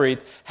being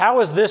God-breathed. How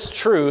is this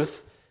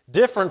truth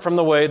different from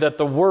the way that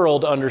the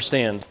world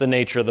understands the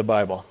nature of the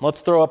Bible?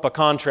 Let's throw up a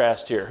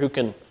contrast here. Who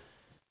can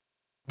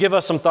give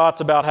us some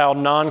thoughts about how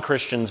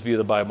non-Christians view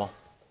the Bible?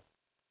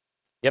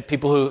 Yep,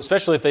 people who,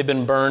 especially if they've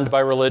been burned by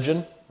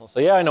religion, will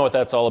say, yeah, I know what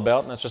that's all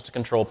about, and that's just to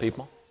control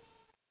people.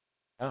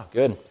 Oh,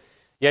 good.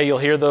 Yeah, you'll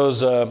hear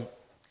those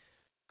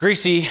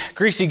greasy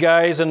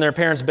guys in their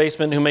parents'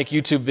 basement who make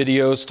YouTube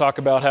videos talk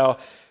about how,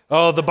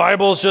 oh, the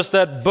Bible's just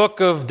that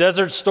book of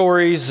desert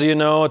stories,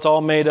 it's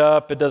all made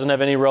up, it doesn't have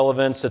any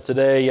relevance to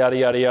today, yada,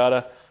 yada,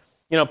 yada.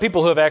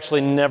 People who have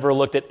actually never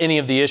looked at any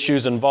of the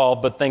issues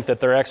involved but think that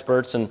they're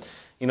experts and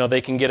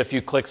they can get a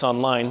few clicks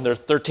online. Their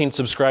 13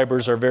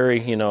 subscribers are very,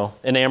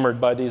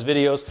 enamored by these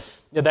videos,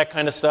 that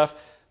kind of stuff.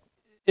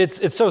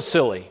 It's so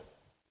silly.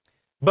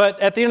 But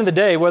at the end of the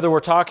day, whether we're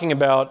talking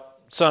about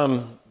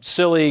some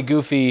silly,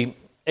 goofy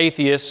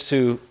atheist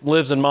who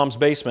lives in mom's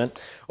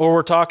basement, or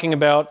we're talking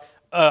about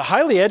a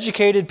highly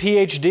educated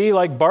PhD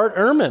like Bart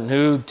Ehrman,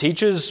 who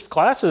teaches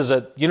classes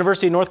at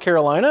University of North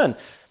Carolina and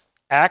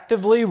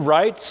actively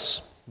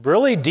writes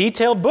really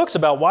detailed books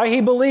about why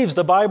he believes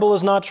the Bible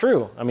is not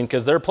true.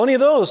 Because there are plenty of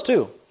those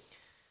too.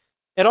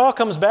 It all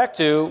comes back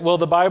to, well,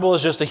 the Bible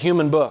is just a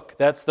human book.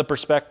 That's the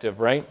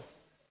perspective, right?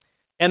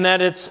 And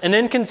that it's an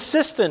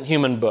inconsistent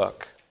human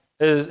book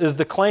is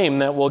the claim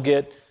that will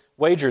get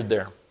wagered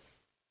there.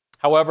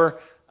 However,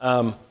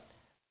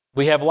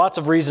 we have lots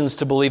of reasons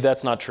to believe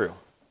that's not true.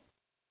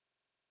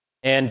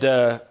 And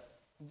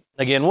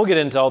again, we'll get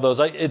into all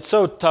those. It's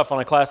so tough on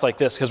a class like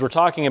this because we're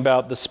talking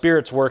about the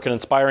Spirit's work in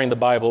inspiring the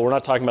Bible. We're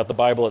not talking about the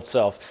Bible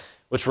itself,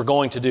 which we're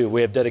going to do. We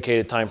have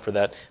dedicated time for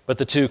that. But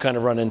the two kind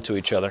of run into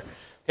each other.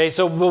 Okay,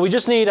 so we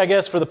just need, I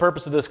guess, for the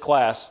purpose of this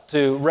class,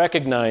 to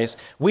recognize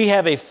we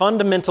have a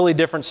fundamentally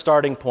different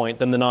starting point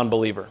than the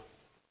non-believer.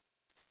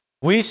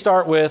 We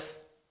start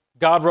with,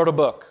 God wrote a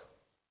book.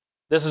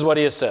 This is what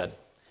he has said.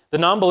 The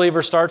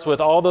non-believer starts with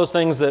all those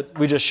things that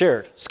we just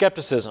shared,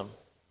 skepticism.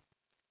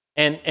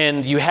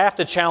 And you have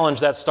to challenge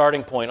that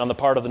starting point on the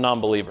part of the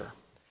non-believer.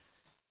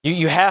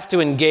 You have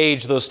to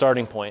engage those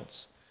starting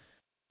points.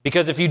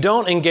 Because if you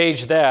don't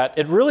engage that,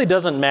 it really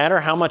doesn't matter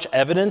how much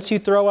evidence you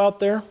throw out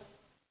there.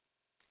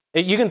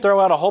 You can throw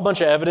out a whole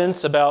bunch of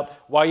evidence about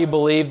why you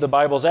believe the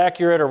Bible's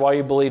accurate or why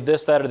you believe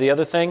this, that, or the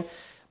other thing.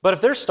 But if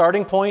their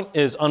starting point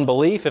is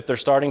unbelief, if their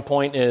starting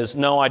point is,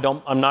 no,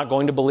 I'm not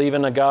going to believe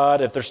in a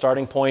God, if their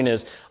starting point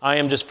is, I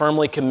am just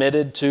firmly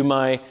committed to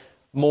my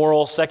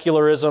moral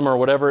secularism or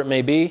whatever it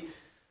may be,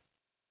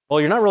 well,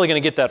 you're not really going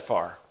to get that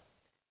far.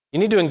 You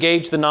need to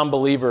engage the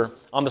non-believer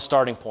on the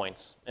starting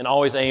points and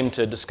always aim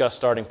to discuss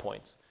starting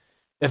points.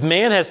 If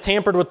man has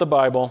tampered with the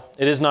Bible,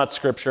 it is not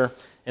Scripture.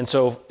 And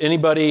so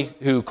anybody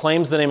who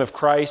claims the name of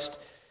Christ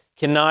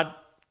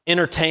cannot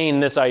entertain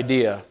this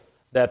idea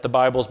that the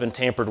Bible's been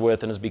tampered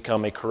with and has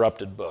become a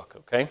corrupted book,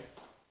 okay?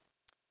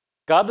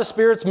 God the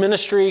Spirit's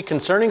ministry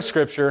concerning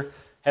Scripture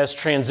has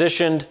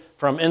transitioned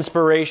from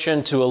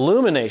inspiration to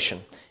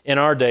illumination in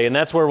our day, and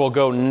that's where we'll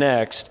go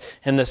next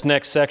in this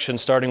next section,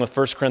 starting with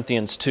 1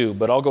 Corinthians 2.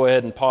 But I'll go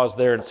ahead and pause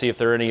there and see if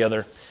there are any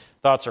other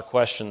thoughts or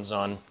questions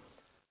on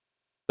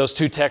those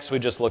two texts we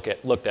just looked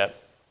at.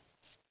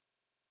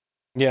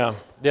 Yeah,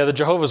 the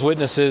Jehovah's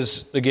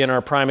Witnesses, again, are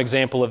a prime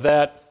example of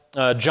that.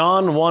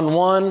 John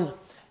 1:1,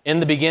 in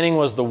the beginning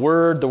was the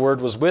Word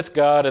was with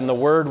God, and the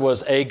Word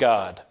was a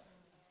God.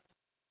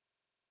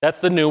 That's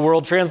the New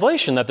World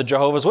Translation that the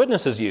Jehovah's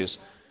Witnesses use.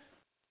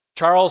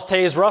 Charles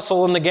Taze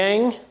Russell and the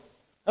gang,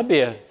 that'd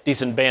be a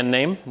decent band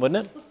name,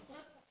 wouldn't it?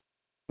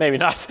 Maybe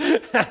not.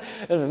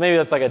 Maybe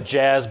that's like a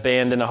jazz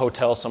band in a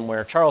hotel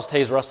somewhere. Charles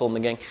Taze Russell and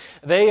the gang.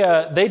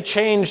 They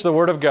changed the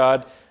Word of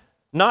God,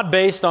 not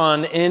based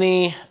on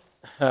any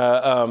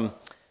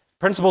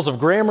principles of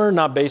grammar,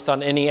 not based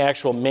on any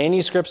actual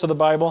manuscripts of the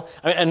Bible.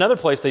 I mean, another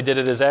place they did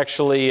it is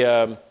actually,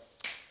 John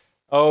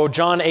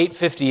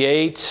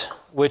 8:58,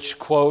 which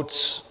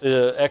quotes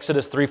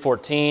Exodus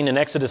 3:14. In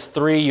Exodus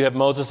 3, you have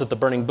Moses at the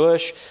burning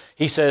bush.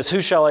 He says, "Who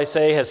shall I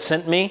say has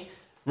sent me?"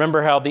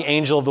 Remember how the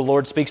angel of the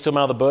Lord speaks to him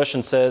out of the bush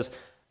and says,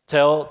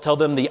 tell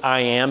them the I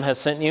am has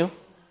sent you?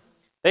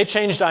 They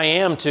changed I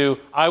am to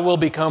I will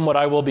become what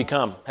I will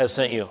become has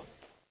sent you.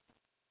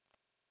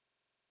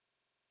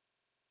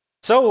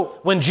 So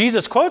when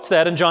Jesus quotes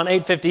that in John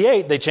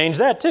 8:58, they changed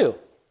that too.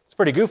 It's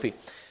pretty goofy.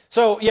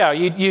 So yeah,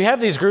 you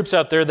have these groups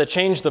out there that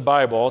change the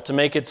Bible to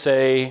make it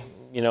say,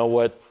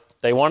 what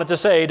they want it to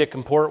say to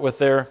comport with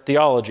their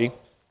theology.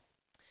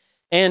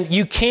 And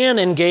you can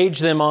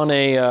engage them on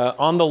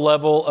the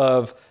level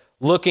of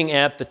looking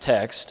at the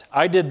text.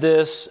 I did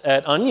this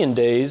at Onion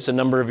Days a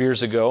number of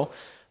years ago.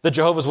 The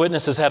Jehovah's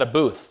Witnesses had a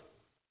booth.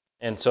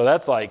 And so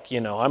that's like,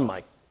 I'm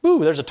like,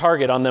 ooh, there's a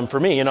target on them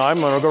for me. I'm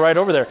going to go right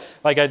over there.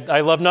 Like,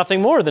 I love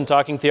nothing more than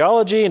talking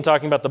theology and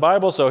talking about the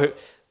Bible. So,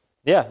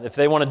 yeah, if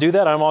they want to do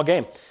that, I'm all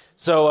game.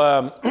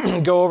 So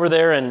go over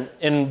there,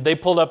 and they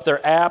pulled up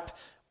their app.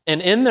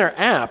 And in their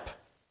app,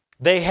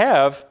 they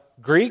have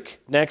Greek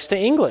next to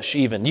English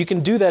even. You can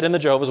do that in the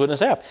Jehovah's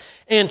Witness app.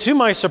 And to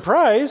my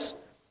surprise,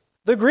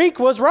 the Greek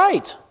was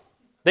right.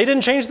 They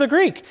didn't change the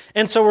Greek.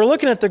 And so we're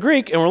looking at the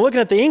Greek and we're looking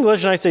at the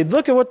English, and I say,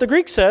 look at what the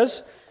Greek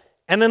says,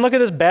 and then look at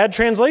this bad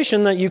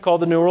translation that you call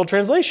the New World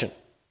Translation.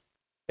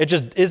 It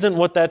just isn't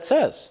what that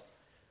says.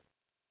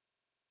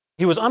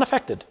 He was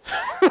unaffected.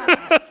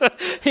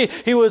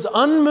 He was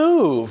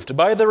unmoved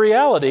by the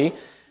reality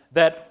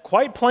that,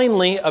 quite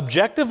plainly,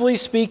 objectively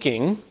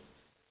speaking,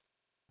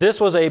 this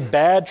was a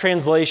bad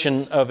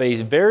translation of a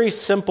very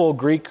simple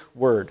Greek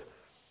word.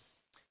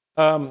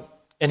 And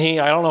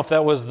I don't know if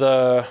that was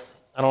I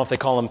don't know if they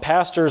call them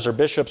pastors or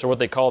bishops or what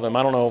they call them.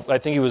 I don't know. I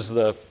think he was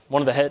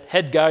one of the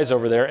head guys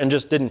over there and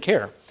just didn't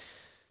care.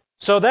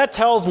 So that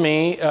tells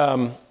me,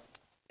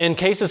 in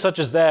cases such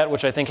as that,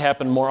 which I think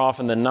happen more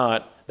often than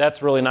not,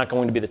 that's really not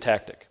going to be the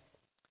tactic.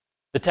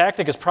 The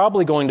tactic is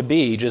probably going to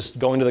be just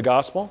going to the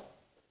gospel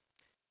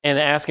and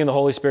asking the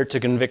Holy Spirit to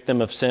convict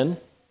them of sin,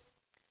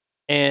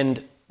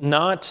 and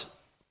not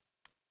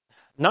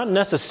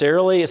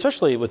necessarily,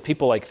 especially with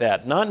people like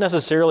that, not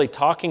necessarily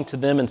talking to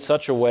them in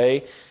such a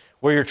way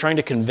where you're trying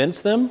to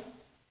convince them,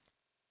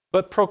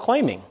 but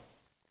proclaiming.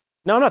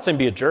 Now, I'm not saying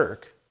be a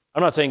jerk.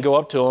 I'm not saying go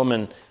up to him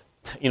and,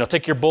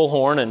 take your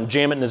bullhorn and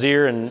jam it in his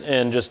ear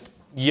and just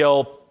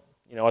yell,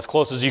 as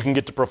close as you can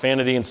get to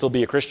profanity and still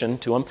be a Christian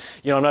to him.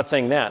 I'm not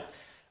saying that.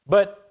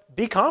 But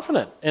be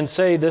confident and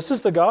say, this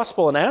is the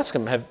gospel, and ask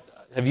him,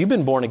 have you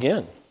been born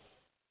again?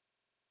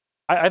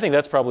 I think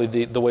that's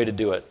probably the way to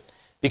do it.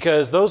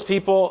 Because those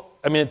people,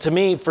 to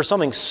me, for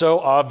something so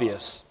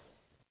obvious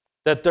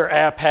that their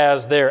app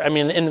has there,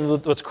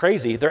 and what's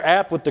crazy, their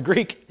app with the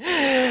Greek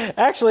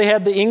actually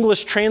had the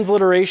English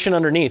transliteration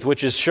underneath,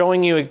 which is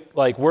showing you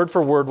like word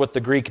for word what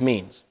the Greek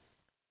means.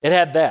 It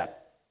had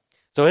that.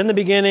 So in the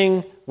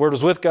beginning, Word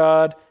was with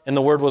God, and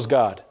the Word was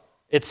God.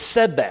 It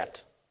said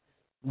that.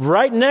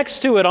 Right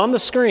next to it on the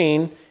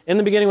screen, in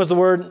the beginning was the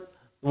Word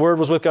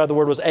was with God, the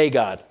Word was a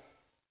God.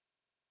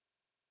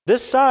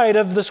 This side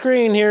of the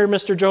screen here,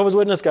 Mr. Jehovah's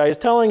Witness guy, is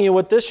telling you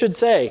what this should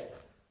say,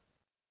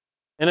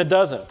 and it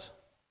doesn't.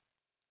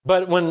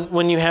 But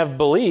when you have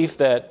belief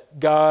that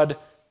God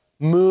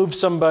moved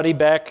somebody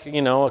back,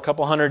 a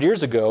couple hundred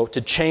years ago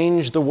to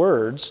change the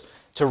words,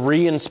 to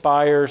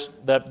re-inspire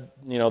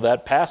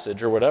that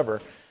passage or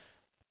whatever,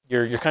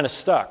 you're kind of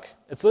stuck.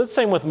 It's the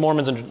same with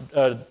Mormons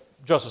and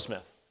Joseph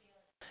Smith.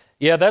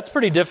 Yeah, that's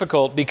pretty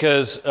difficult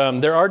because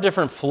there are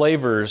different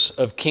flavors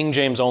of King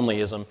James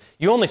onlyism.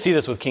 You only see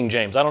this with King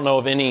James. I don't know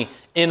of any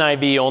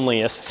NIV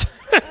onlyists.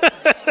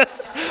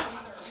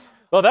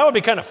 Well, that would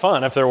be kind of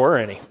fun if there were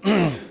any.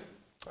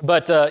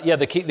 But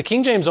the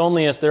King James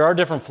onlyists, there are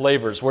different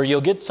flavors where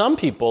you'll get some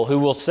people who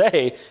will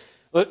say,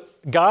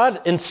 look,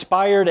 God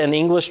inspired an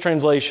English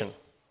translation.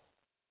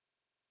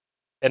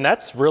 And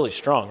that's really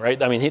strong,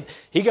 right?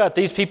 He got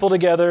these people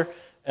together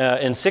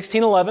in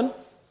 1611,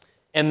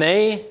 and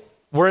they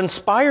were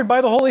inspired by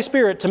the Holy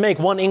Spirit to make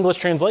one English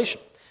translation.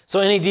 So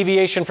any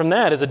deviation from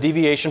that is a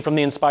deviation from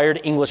the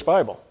inspired English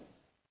Bible.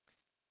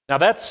 Now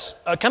that's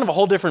kind of a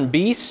whole different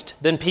beast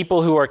than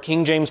people who are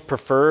King James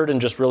preferred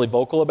and just really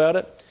vocal about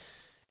it.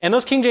 And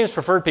those King James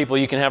preferred people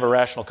you can have a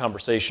rational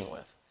conversation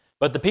with.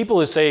 But the people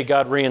who say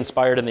God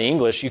re-inspired in the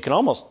English, you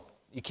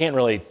can't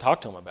really talk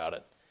to them about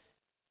it.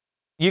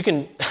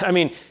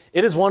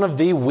 It is one of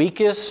the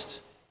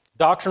weakest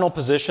doctrinal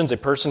positions a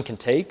person can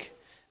take.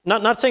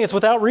 Not saying it's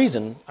without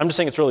reason. I'm just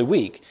saying it's really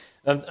weak.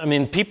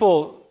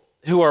 People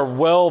who are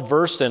well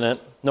versed in it,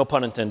 no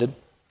pun intended,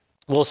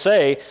 will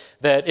say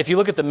that if you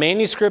look at the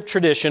manuscript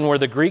tradition where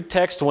the Greek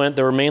text went,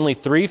 there were mainly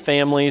three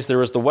families. There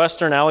was the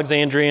Western,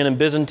 Alexandrian, and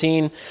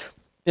Byzantine.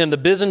 In the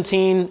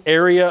Byzantine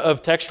area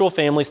of textual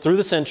families through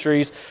the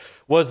centuries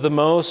was the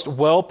most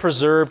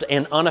well-preserved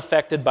and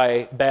unaffected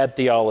by bad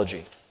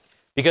theology.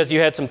 Because you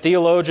had some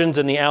theologians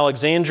in the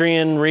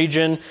Alexandrian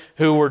region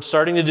who were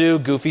starting to do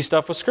goofy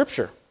stuff with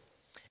Scripture.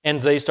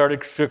 And they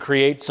started to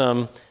create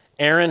some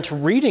errant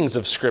readings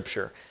of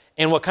Scripture.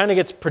 And what kind of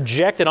gets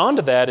projected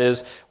onto that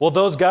is, well,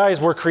 those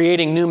guys were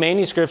creating new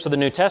manuscripts of the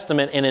New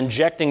Testament and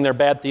injecting their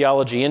bad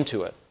theology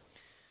into it.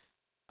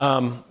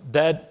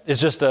 That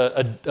is just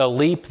a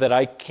leap that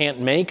I can't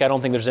make. I don't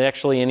think there's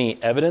actually any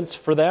evidence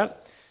for that.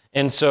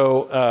 And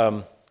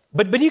so,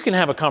 but you can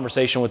have a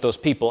conversation with those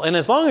people. And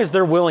as long as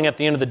they're willing at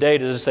the end of the day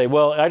to just say,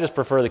 well, I just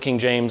prefer the King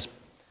James,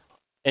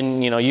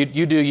 and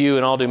you do you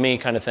and I'll do me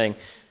kind of thing,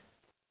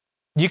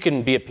 you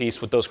can be at peace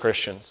with those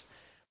Christians.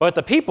 But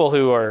the people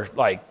who are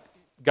like,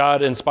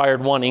 God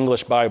inspired one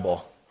English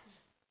Bible,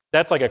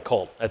 that's like a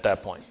cult at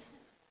that point.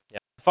 Yeah.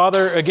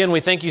 Father, again,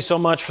 we thank you so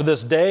much for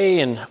this day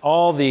and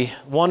all the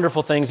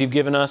wonderful things you've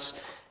given us.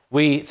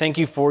 We thank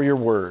you for your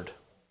word.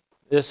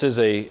 This is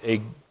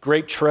a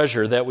great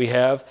treasure that we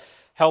have.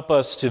 Help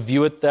us to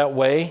view it that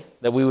way,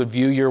 that we would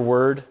view your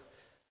word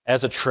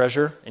as a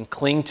treasure and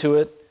cling to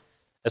it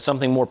as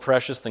something more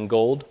precious than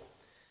gold.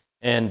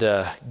 And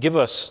give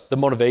us the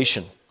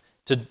motivation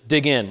to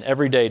dig in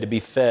every day to be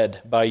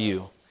fed by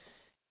you.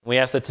 We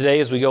ask that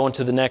today, as we go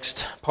into the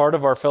next part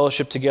of our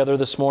fellowship together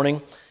this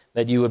morning,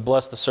 that you would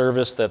bless the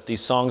service, that these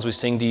songs we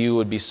sing to you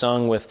would be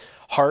sung with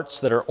hearts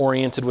that are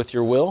oriented with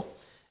your will,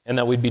 and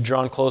that we'd be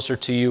drawn closer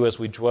to you as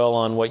we dwell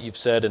on what you've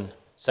said in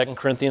 2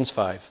 Corinthians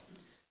 5.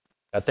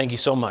 God, thank you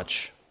so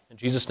much. In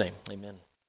Jesus' name, amen.